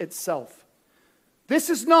verse itself. This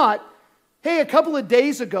is not, hey, a couple of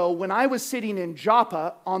days ago when I was sitting in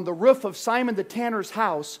Joppa on the roof of Simon the tanner's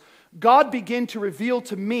house, God began to reveal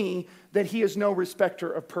to me that he is no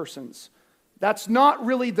respecter of persons. That's not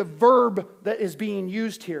really the verb that is being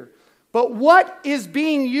used here. But what is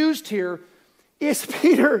being used here is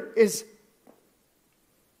Peter is,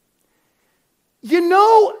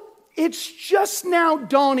 it's just now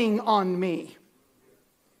dawning on me.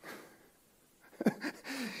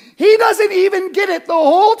 He doesn't even get it the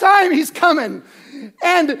whole time he's coming.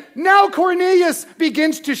 And now Cornelius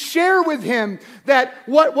begins to share with him that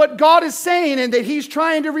what God is saying and that he's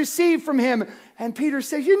trying to receive from him. And Peter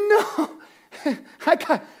says, I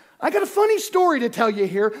got a funny story to tell you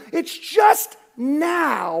here. It's just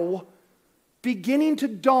now beginning to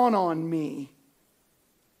dawn on me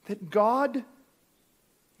that God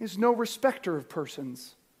is no respecter of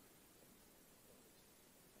persons,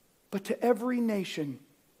 but to every nation,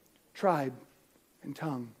 tribe, and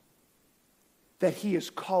tongue, that he is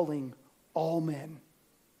calling all men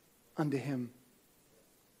unto him.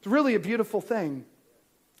 It's really a beautiful thing.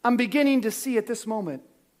 I'm beginning to see at this moment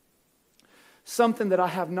something that I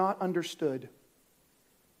have not understood.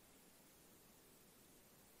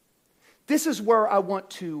 This is where I want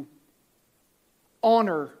to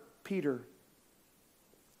honor Peter.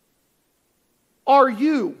 Are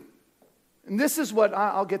you, and this is what,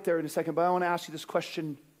 I'll get there in a second, but I want to ask you this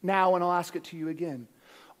question now and I'll ask it to you again.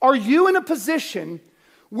 Are you in a position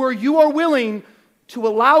where you are willing to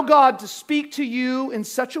allow God to speak to you in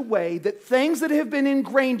such a way that things that have been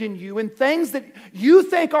ingrained in you and things that you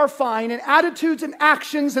think are fine and attitudes and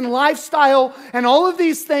actions and lifestyle and all of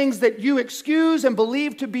these things that you excuse and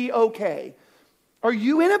believe to be okay, are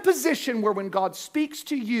you in a position where when God speaks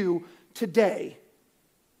to you today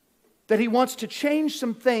that he wants to change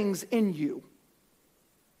some things in you,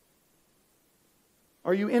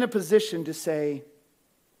 are you in a position to say,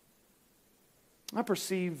 I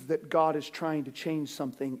perceive that God is trying to change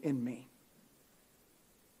something in me?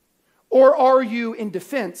 Or are you in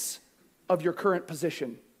defense of your current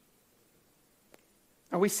position?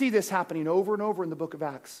 And we see this happening over and over in the book of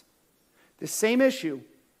Acts. This same issue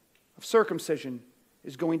of circumcision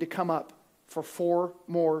is going to come up for 4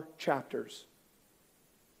 more chapters.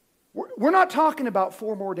 We're not talking about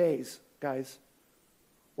 4 more days, guys.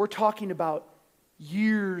 We're talking about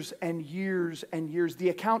years and years and years. The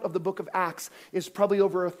account of the book of Acts is probably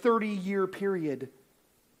over a 30-year period.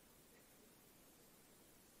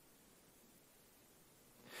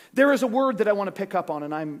 There is a word that I want to pick up on,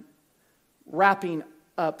 and I'm wrapping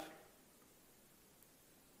up,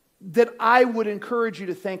 that I would encourage you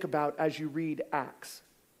to think about as you read Acts.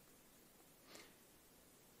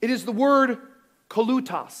 It is the word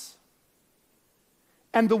kolutos.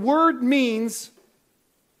 And the word means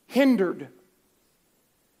hindered.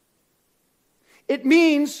 It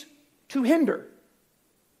means to hinder.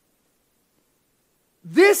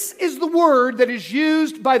 This is the word that is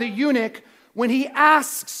used by the eunuch when he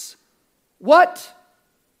asks, "What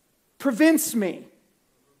prevents me?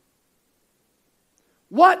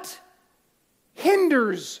 What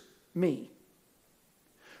hinders me?"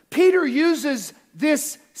 Peter uses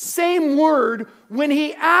this same word when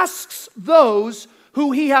he asks those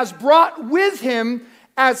who he has brought with him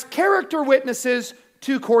as character witnesses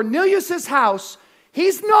to Cornelius' house.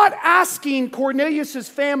 He's not asking Cornelius'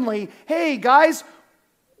 family, "Hey guys,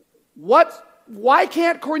 why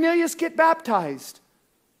can't Cornelius get baptized?"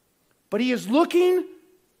 But he is looking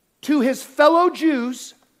to his fellow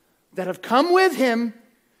Jews that have come with him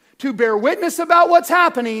to bear witness about what's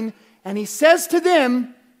happening, and he says to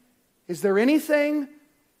them, "Is there anything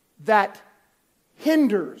that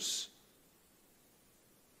hinders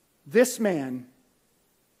this man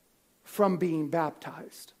from being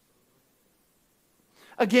baptized?"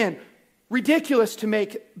 Again, ridiculous to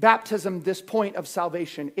make baptism this point of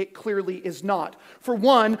salvation. It clearly is not. For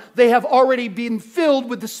one, they have already been filled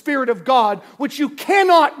with the Spirit of God, which you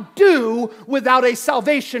cannot do without a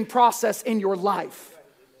salvation process in your life.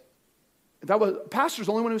 Pastor's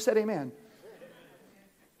the only one who said amen.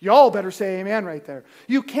 Y'all better say amen right there.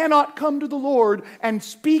 You cannot come to the Lord and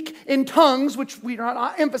speak in tongues, which we are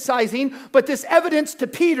not emphasizing, but this evidence to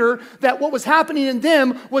Peter that what was happening in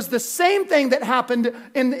them was the same thing that happened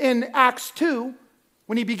in Acts 2,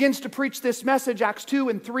 when he begins to preach this message, Acts 2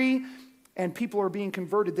 and 3, and people are being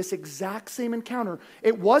converted. This exact same encounter.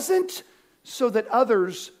 It wasn't so that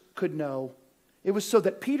others could know. It was so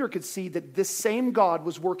that Peter could see that this same God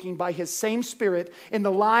was working by his same Spirit in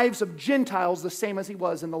the lives of Gentiles, the same as he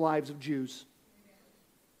was in the lives of Jews.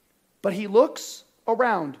 But he looks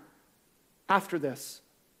around after this,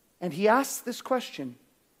 and he asks this question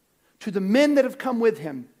to the men that have come with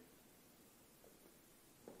him: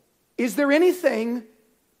 "Is there anything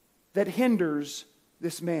that hinders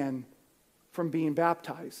this man from being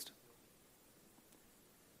baptized?"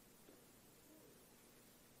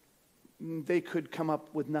 They could come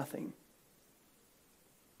up with nothing.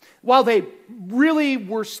 While they really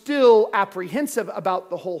were still apprehensive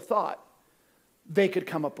about the whole thought, they could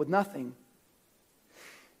come up with nothing.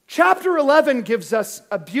 Chapter 11 gives us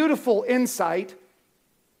a beautiful insight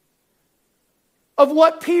of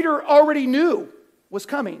what Peter already knew was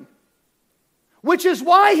coming, which is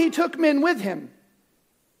why he took men with him.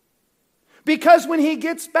 Because when he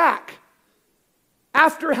gets back,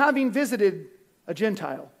 after having visited a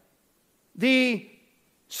Gentile, the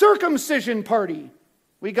circumcision party,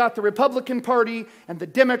 we got the Republican Party and the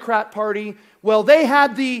Democrat Party. Well, they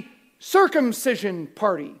had the circumcision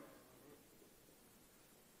party.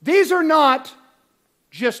 These are not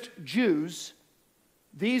just Jews.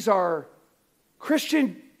 These are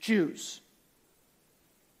Christian Jews.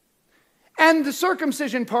 And the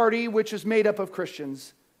circumcision party, which is made up of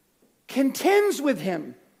Christians, contends with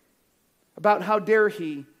him about how dare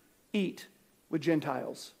he eat with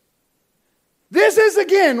Gentiles. This is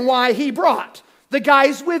again why he brought the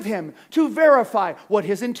guys with him, to verify what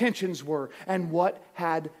his intentions were and what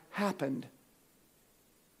had happened.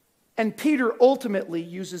 And Peter ultimately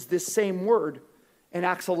uses this same word in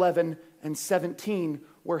Acts 11 and 17,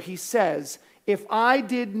 where he says, "If I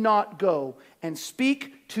did not go and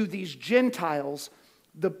speak to these Gentiles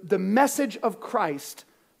the message of Christ,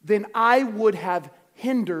 then I would have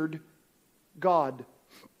hindered God."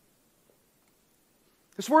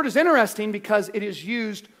 This word is interesting because it is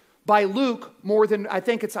used by Luke more than, I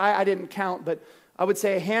didn't count, but I would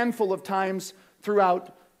say a handful of times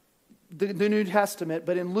throughout the New Testament.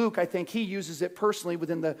 But in Luke, I think he uses it personally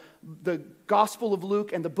within the Gospel of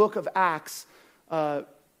Luke and the book of Acts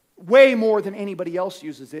way more than anybody else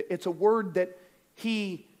uses it. It's a word that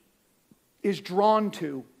he is drawn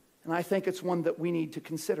to, and I think it's one that we need to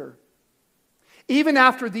consider. Even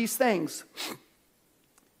after these things,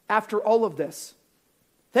 after all of this,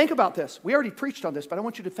 think about this. We already preached on this, but I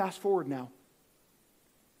want you to fast forward now.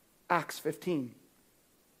 Acts 15.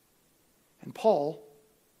 And Paul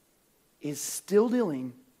is still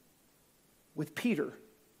dealing with Peter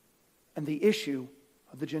and the issue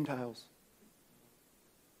of the Gentiles.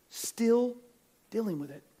 Still dealing with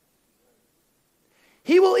it.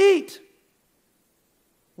 He will eat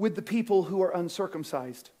with the people who are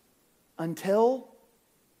uncircumcised until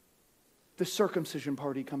the circumcision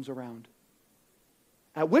party comes around.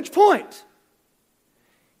 At which point,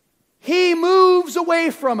 he moves away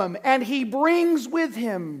from him and he brings with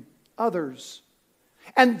him others.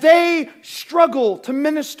 And they struggle to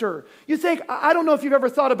minister. You think, I don't know if you've ever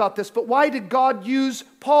thought about this, but why did God use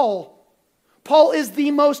Paul? Paul is the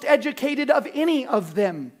most educated of any of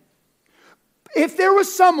them. If there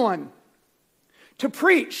was someone to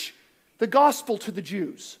preach the gospel to the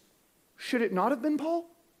Jews, should it not have been Paul?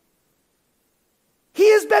 He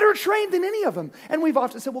is better trained than any of them. And we've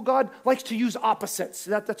often said, well, God likes to use opposites.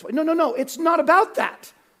 That's why. No. It's not about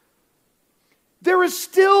that. There is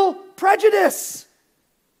still prejudice.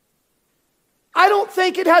 I don't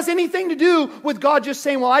think it has anything to do with God just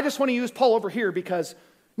saying, well, I just want to use Paul over here because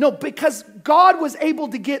God was able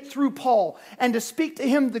to get through Paul and to speak to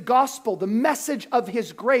him the gospel, the message of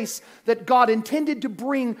his grace that God intended to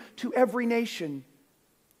bring to every nation.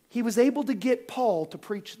 He was able to get Paul to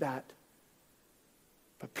preach that.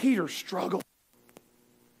 But Peter struggled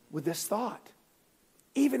with this thought,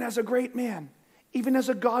 even as a great man, even as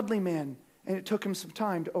a godly man, and it took him some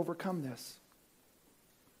time to overcome this.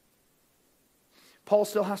 Paul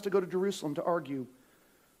still has to go to Jerusalem to argue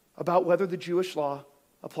about whether the Jewish law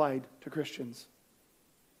applied to Christians.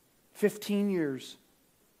 15 years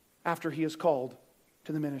after he is called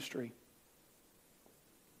to the ministry.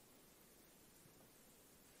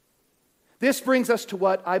 This brings us to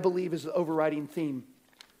what I believe is the overriding theme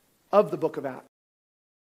of the book of Acts.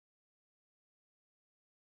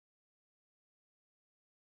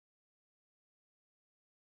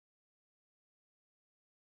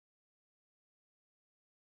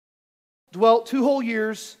 Dwelt 2 whole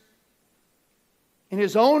years in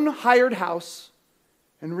his own hired house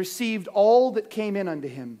and received all that came in unto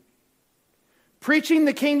him, preaching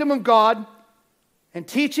the kingdom of God and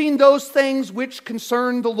teaching those things which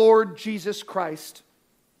concern the Lord Jesus Christ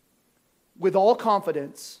with all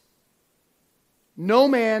confidence, no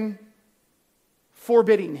man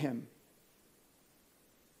forbidding him.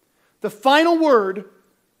 The final word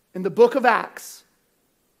in the book of Acts,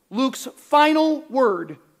 Luke's final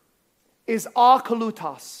word, is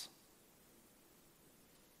akalutos.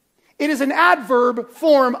 It is an adverb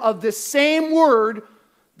form of this same word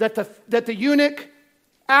that the eunuch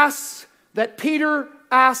asks, that Peter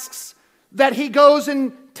asks, that he goes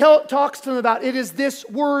and talks to them about. It is this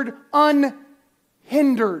word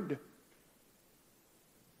unhindered.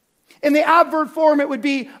 In the adverb form, it would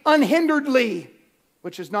be unhinderedly,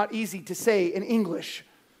 which is not easy to say in English.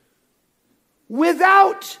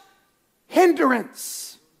 Without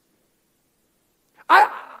hindrance.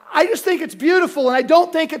 I just think it's beautiful, and I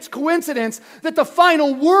don't think it's coincidence that the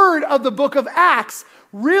final word of the book of Acts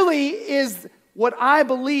really is what I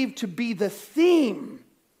believe to be the theme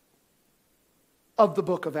of the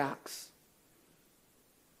book of Acts.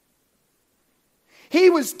 He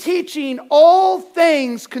was teaching all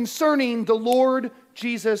things concerning the Lord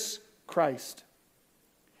Jesus Christ.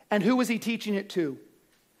 And who was he teaching it to?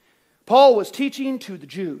 Paul was teaching to the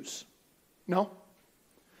Jews. No.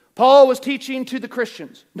 Paul was teaching to the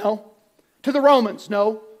Christians. No. To the Romans.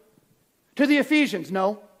 No. To the Ephesians.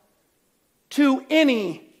 No. To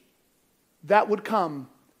any that would come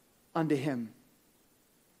unto him.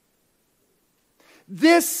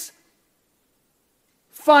 This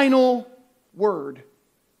final word,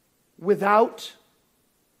 without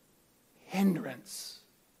hindrance.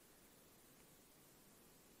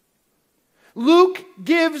 Luke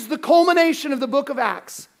gives the culmination of the book of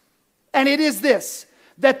Acts, and it is this,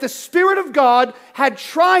 that the Spirit of God had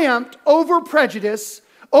triumphed over prejudice,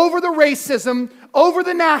 over the racism, over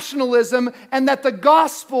the nationalism, and that the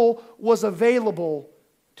gospel was available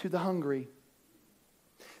to the hungry.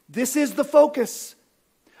 This is the focus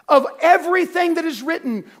of everything that is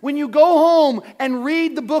written. When you go home and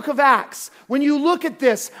read the book of Acts, when you look at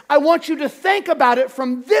this, I want you to think about it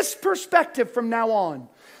from this perspective from now on.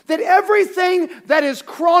 That everything that is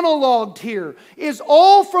chronologued here is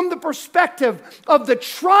all from the perspective of the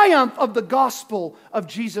triumph of the gospel of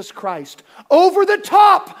Jesus Christ. Over the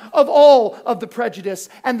top of all of the prejudice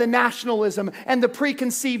and the nationalism and the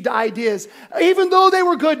preconceived ideas. Even though they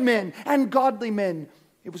were good men and godly men,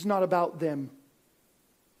 it was not about them.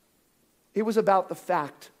 It was about the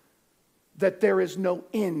fact that there is no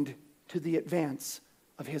end to the advance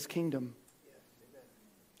of His kingdom.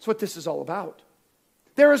 That's what this is all about.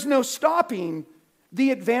 There is no stopping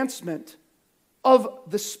the advancement of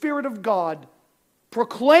the Spirit of God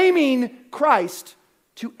proclaiming Christ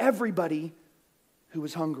to everybody who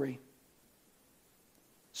is hungry.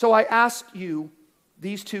 So I ask you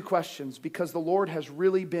these 2 questions because the Lord has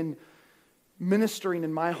really been ministering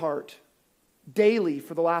in my heart daily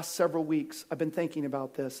for the last several weeks, I've been thinking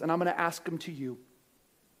about this, and I'm going to ask them to you.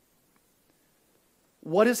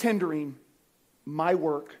 What is hindering my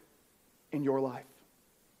work in your life?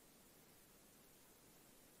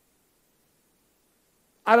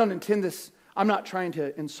 I don't intend this. I'm not trying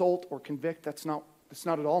to insult or convict. That's not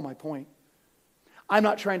at all my point. I'm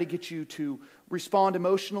not trying to get you to respond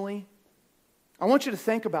emotionally. I want you to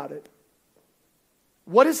think about it.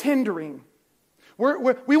 What is hindering?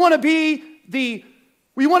 We want to be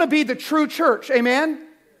the true church. Amen?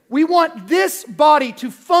 We want this body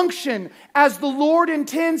to function as the Lord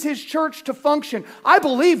intends His church to function. I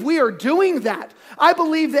believe we are doing that. I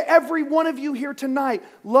believe that every one of you here tonight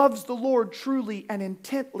loves the Lord truly and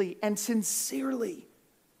intently and sincerely.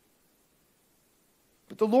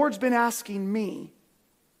 But the Lord's been asking me,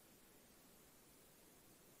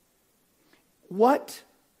 what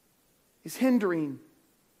is hindering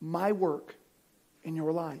my work in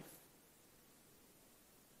your life?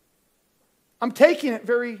 I'm taking it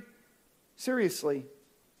very seriously.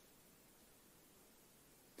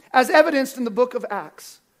 As evidenced in the book of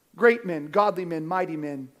Acts, great men, godly men, mighty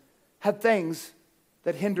men had things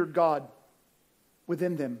that hindered God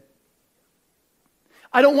within them.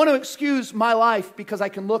 I don't want to excuse my life because I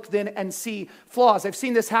can look then and see flaws. I've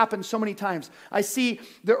seen this happen so many times. I see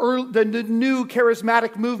the new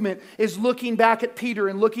charismatic movement is looking back at Peter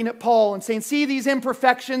and looking at Paul and saying, see these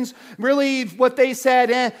imperfections, really what they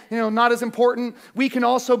said, not as important. We can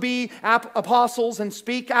also be apostles and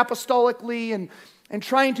speak apostolically and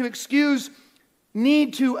trying to excuse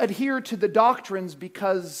need to adhere to the doctrines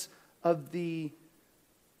because of the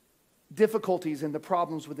difficulties and the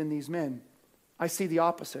problems within these men. I see the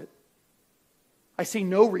opposite. I see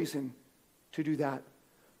no reason to do that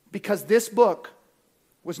because this book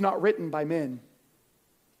was not written by men.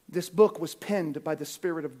 This book was penned by the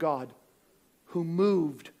Spirit of God who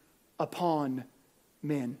moved upon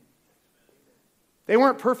men. They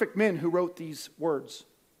weren't perfect men who wrote these words,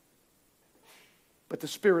 but the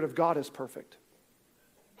Spirit of God is perfect.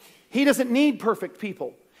 He doesn't need perfect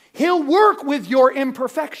people. He'll work with your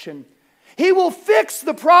imperfection. He will fix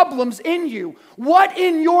the problems in you. What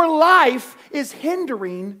in your life is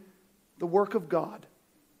hindering the work of God?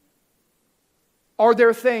 Are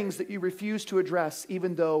there things that you refuse to address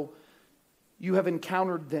even though you have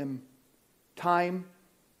encountered them time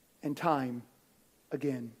and time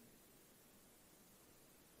again?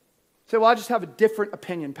 Say, well, I just have a different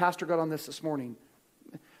opinion. Pastor got on this morning.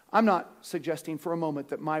 I'm not suggesting for a moment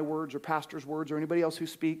that my words or pastor's words or anybody else who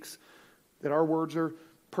speaks, that our words are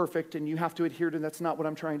perfect and you have to adhere to them. That's not what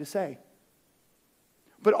I'm trying to say.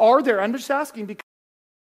 But are there, I'm just asking because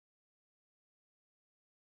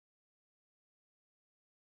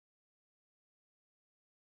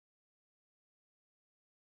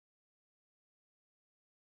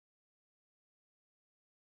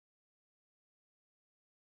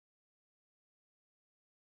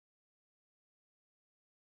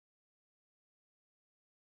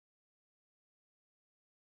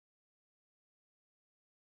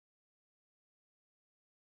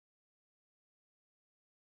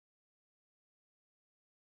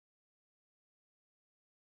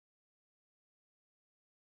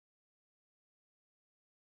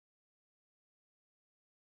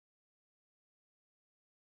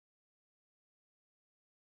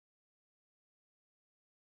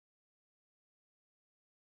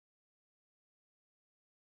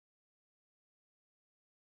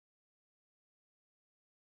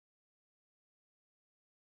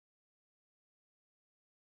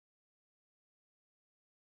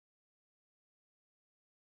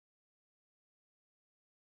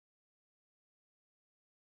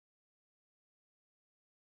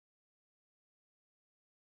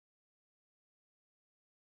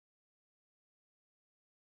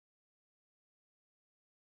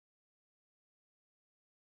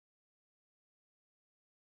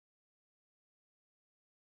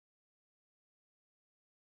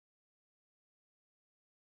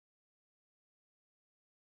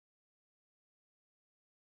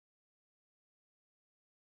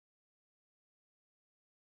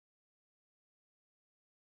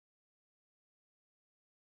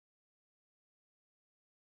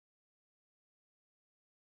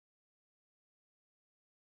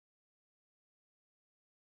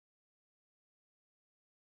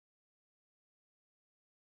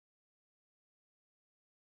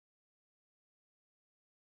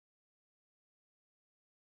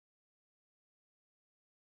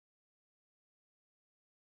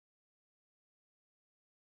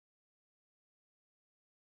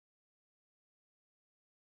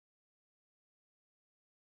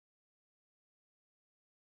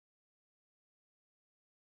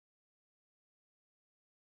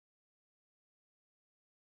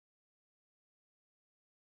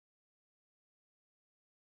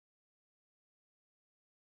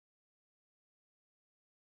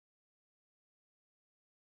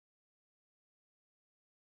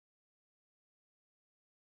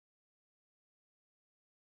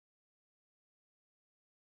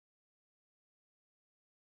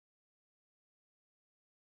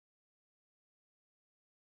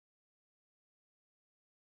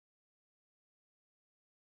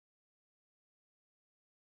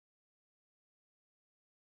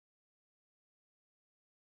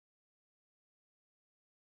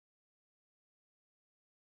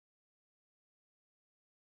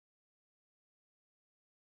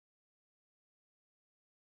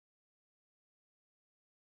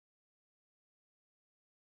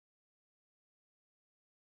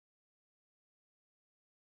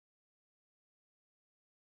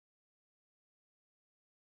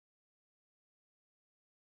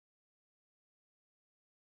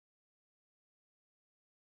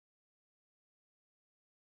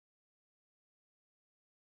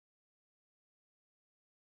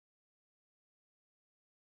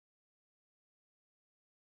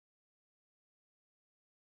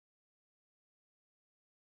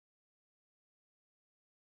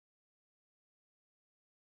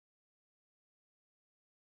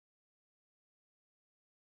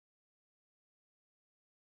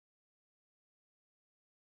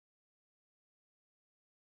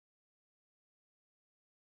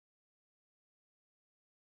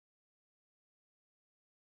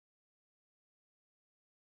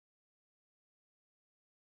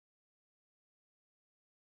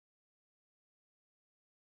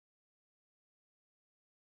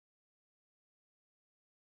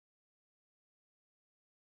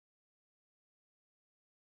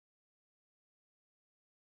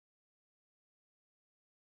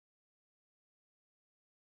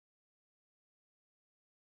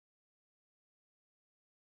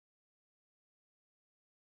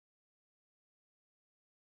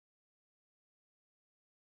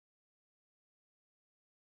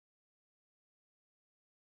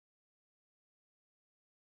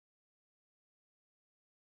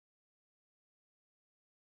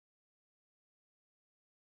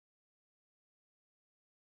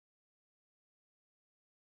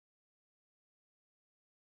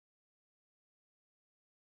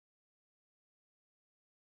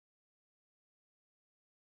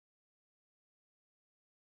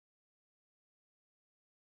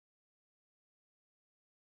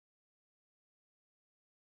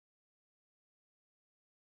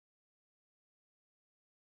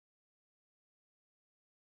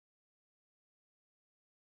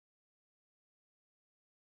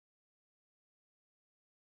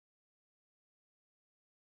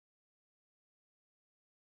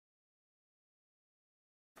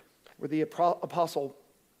where the apostle,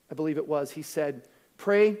 I believe it was, he said,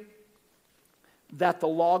 pray that the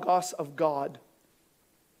Logos of God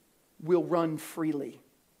will run freely.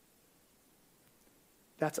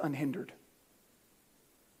 That's unhindered.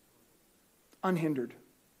 Unhindered.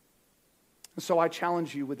 And so I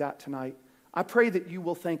challenge you with that tonight. I pray that you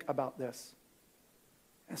will think about this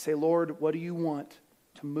and say, Lord, what do you want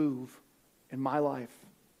to move in my life?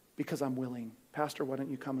 Because I'm willing. Pastor, why don't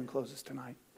you come and close us tonight?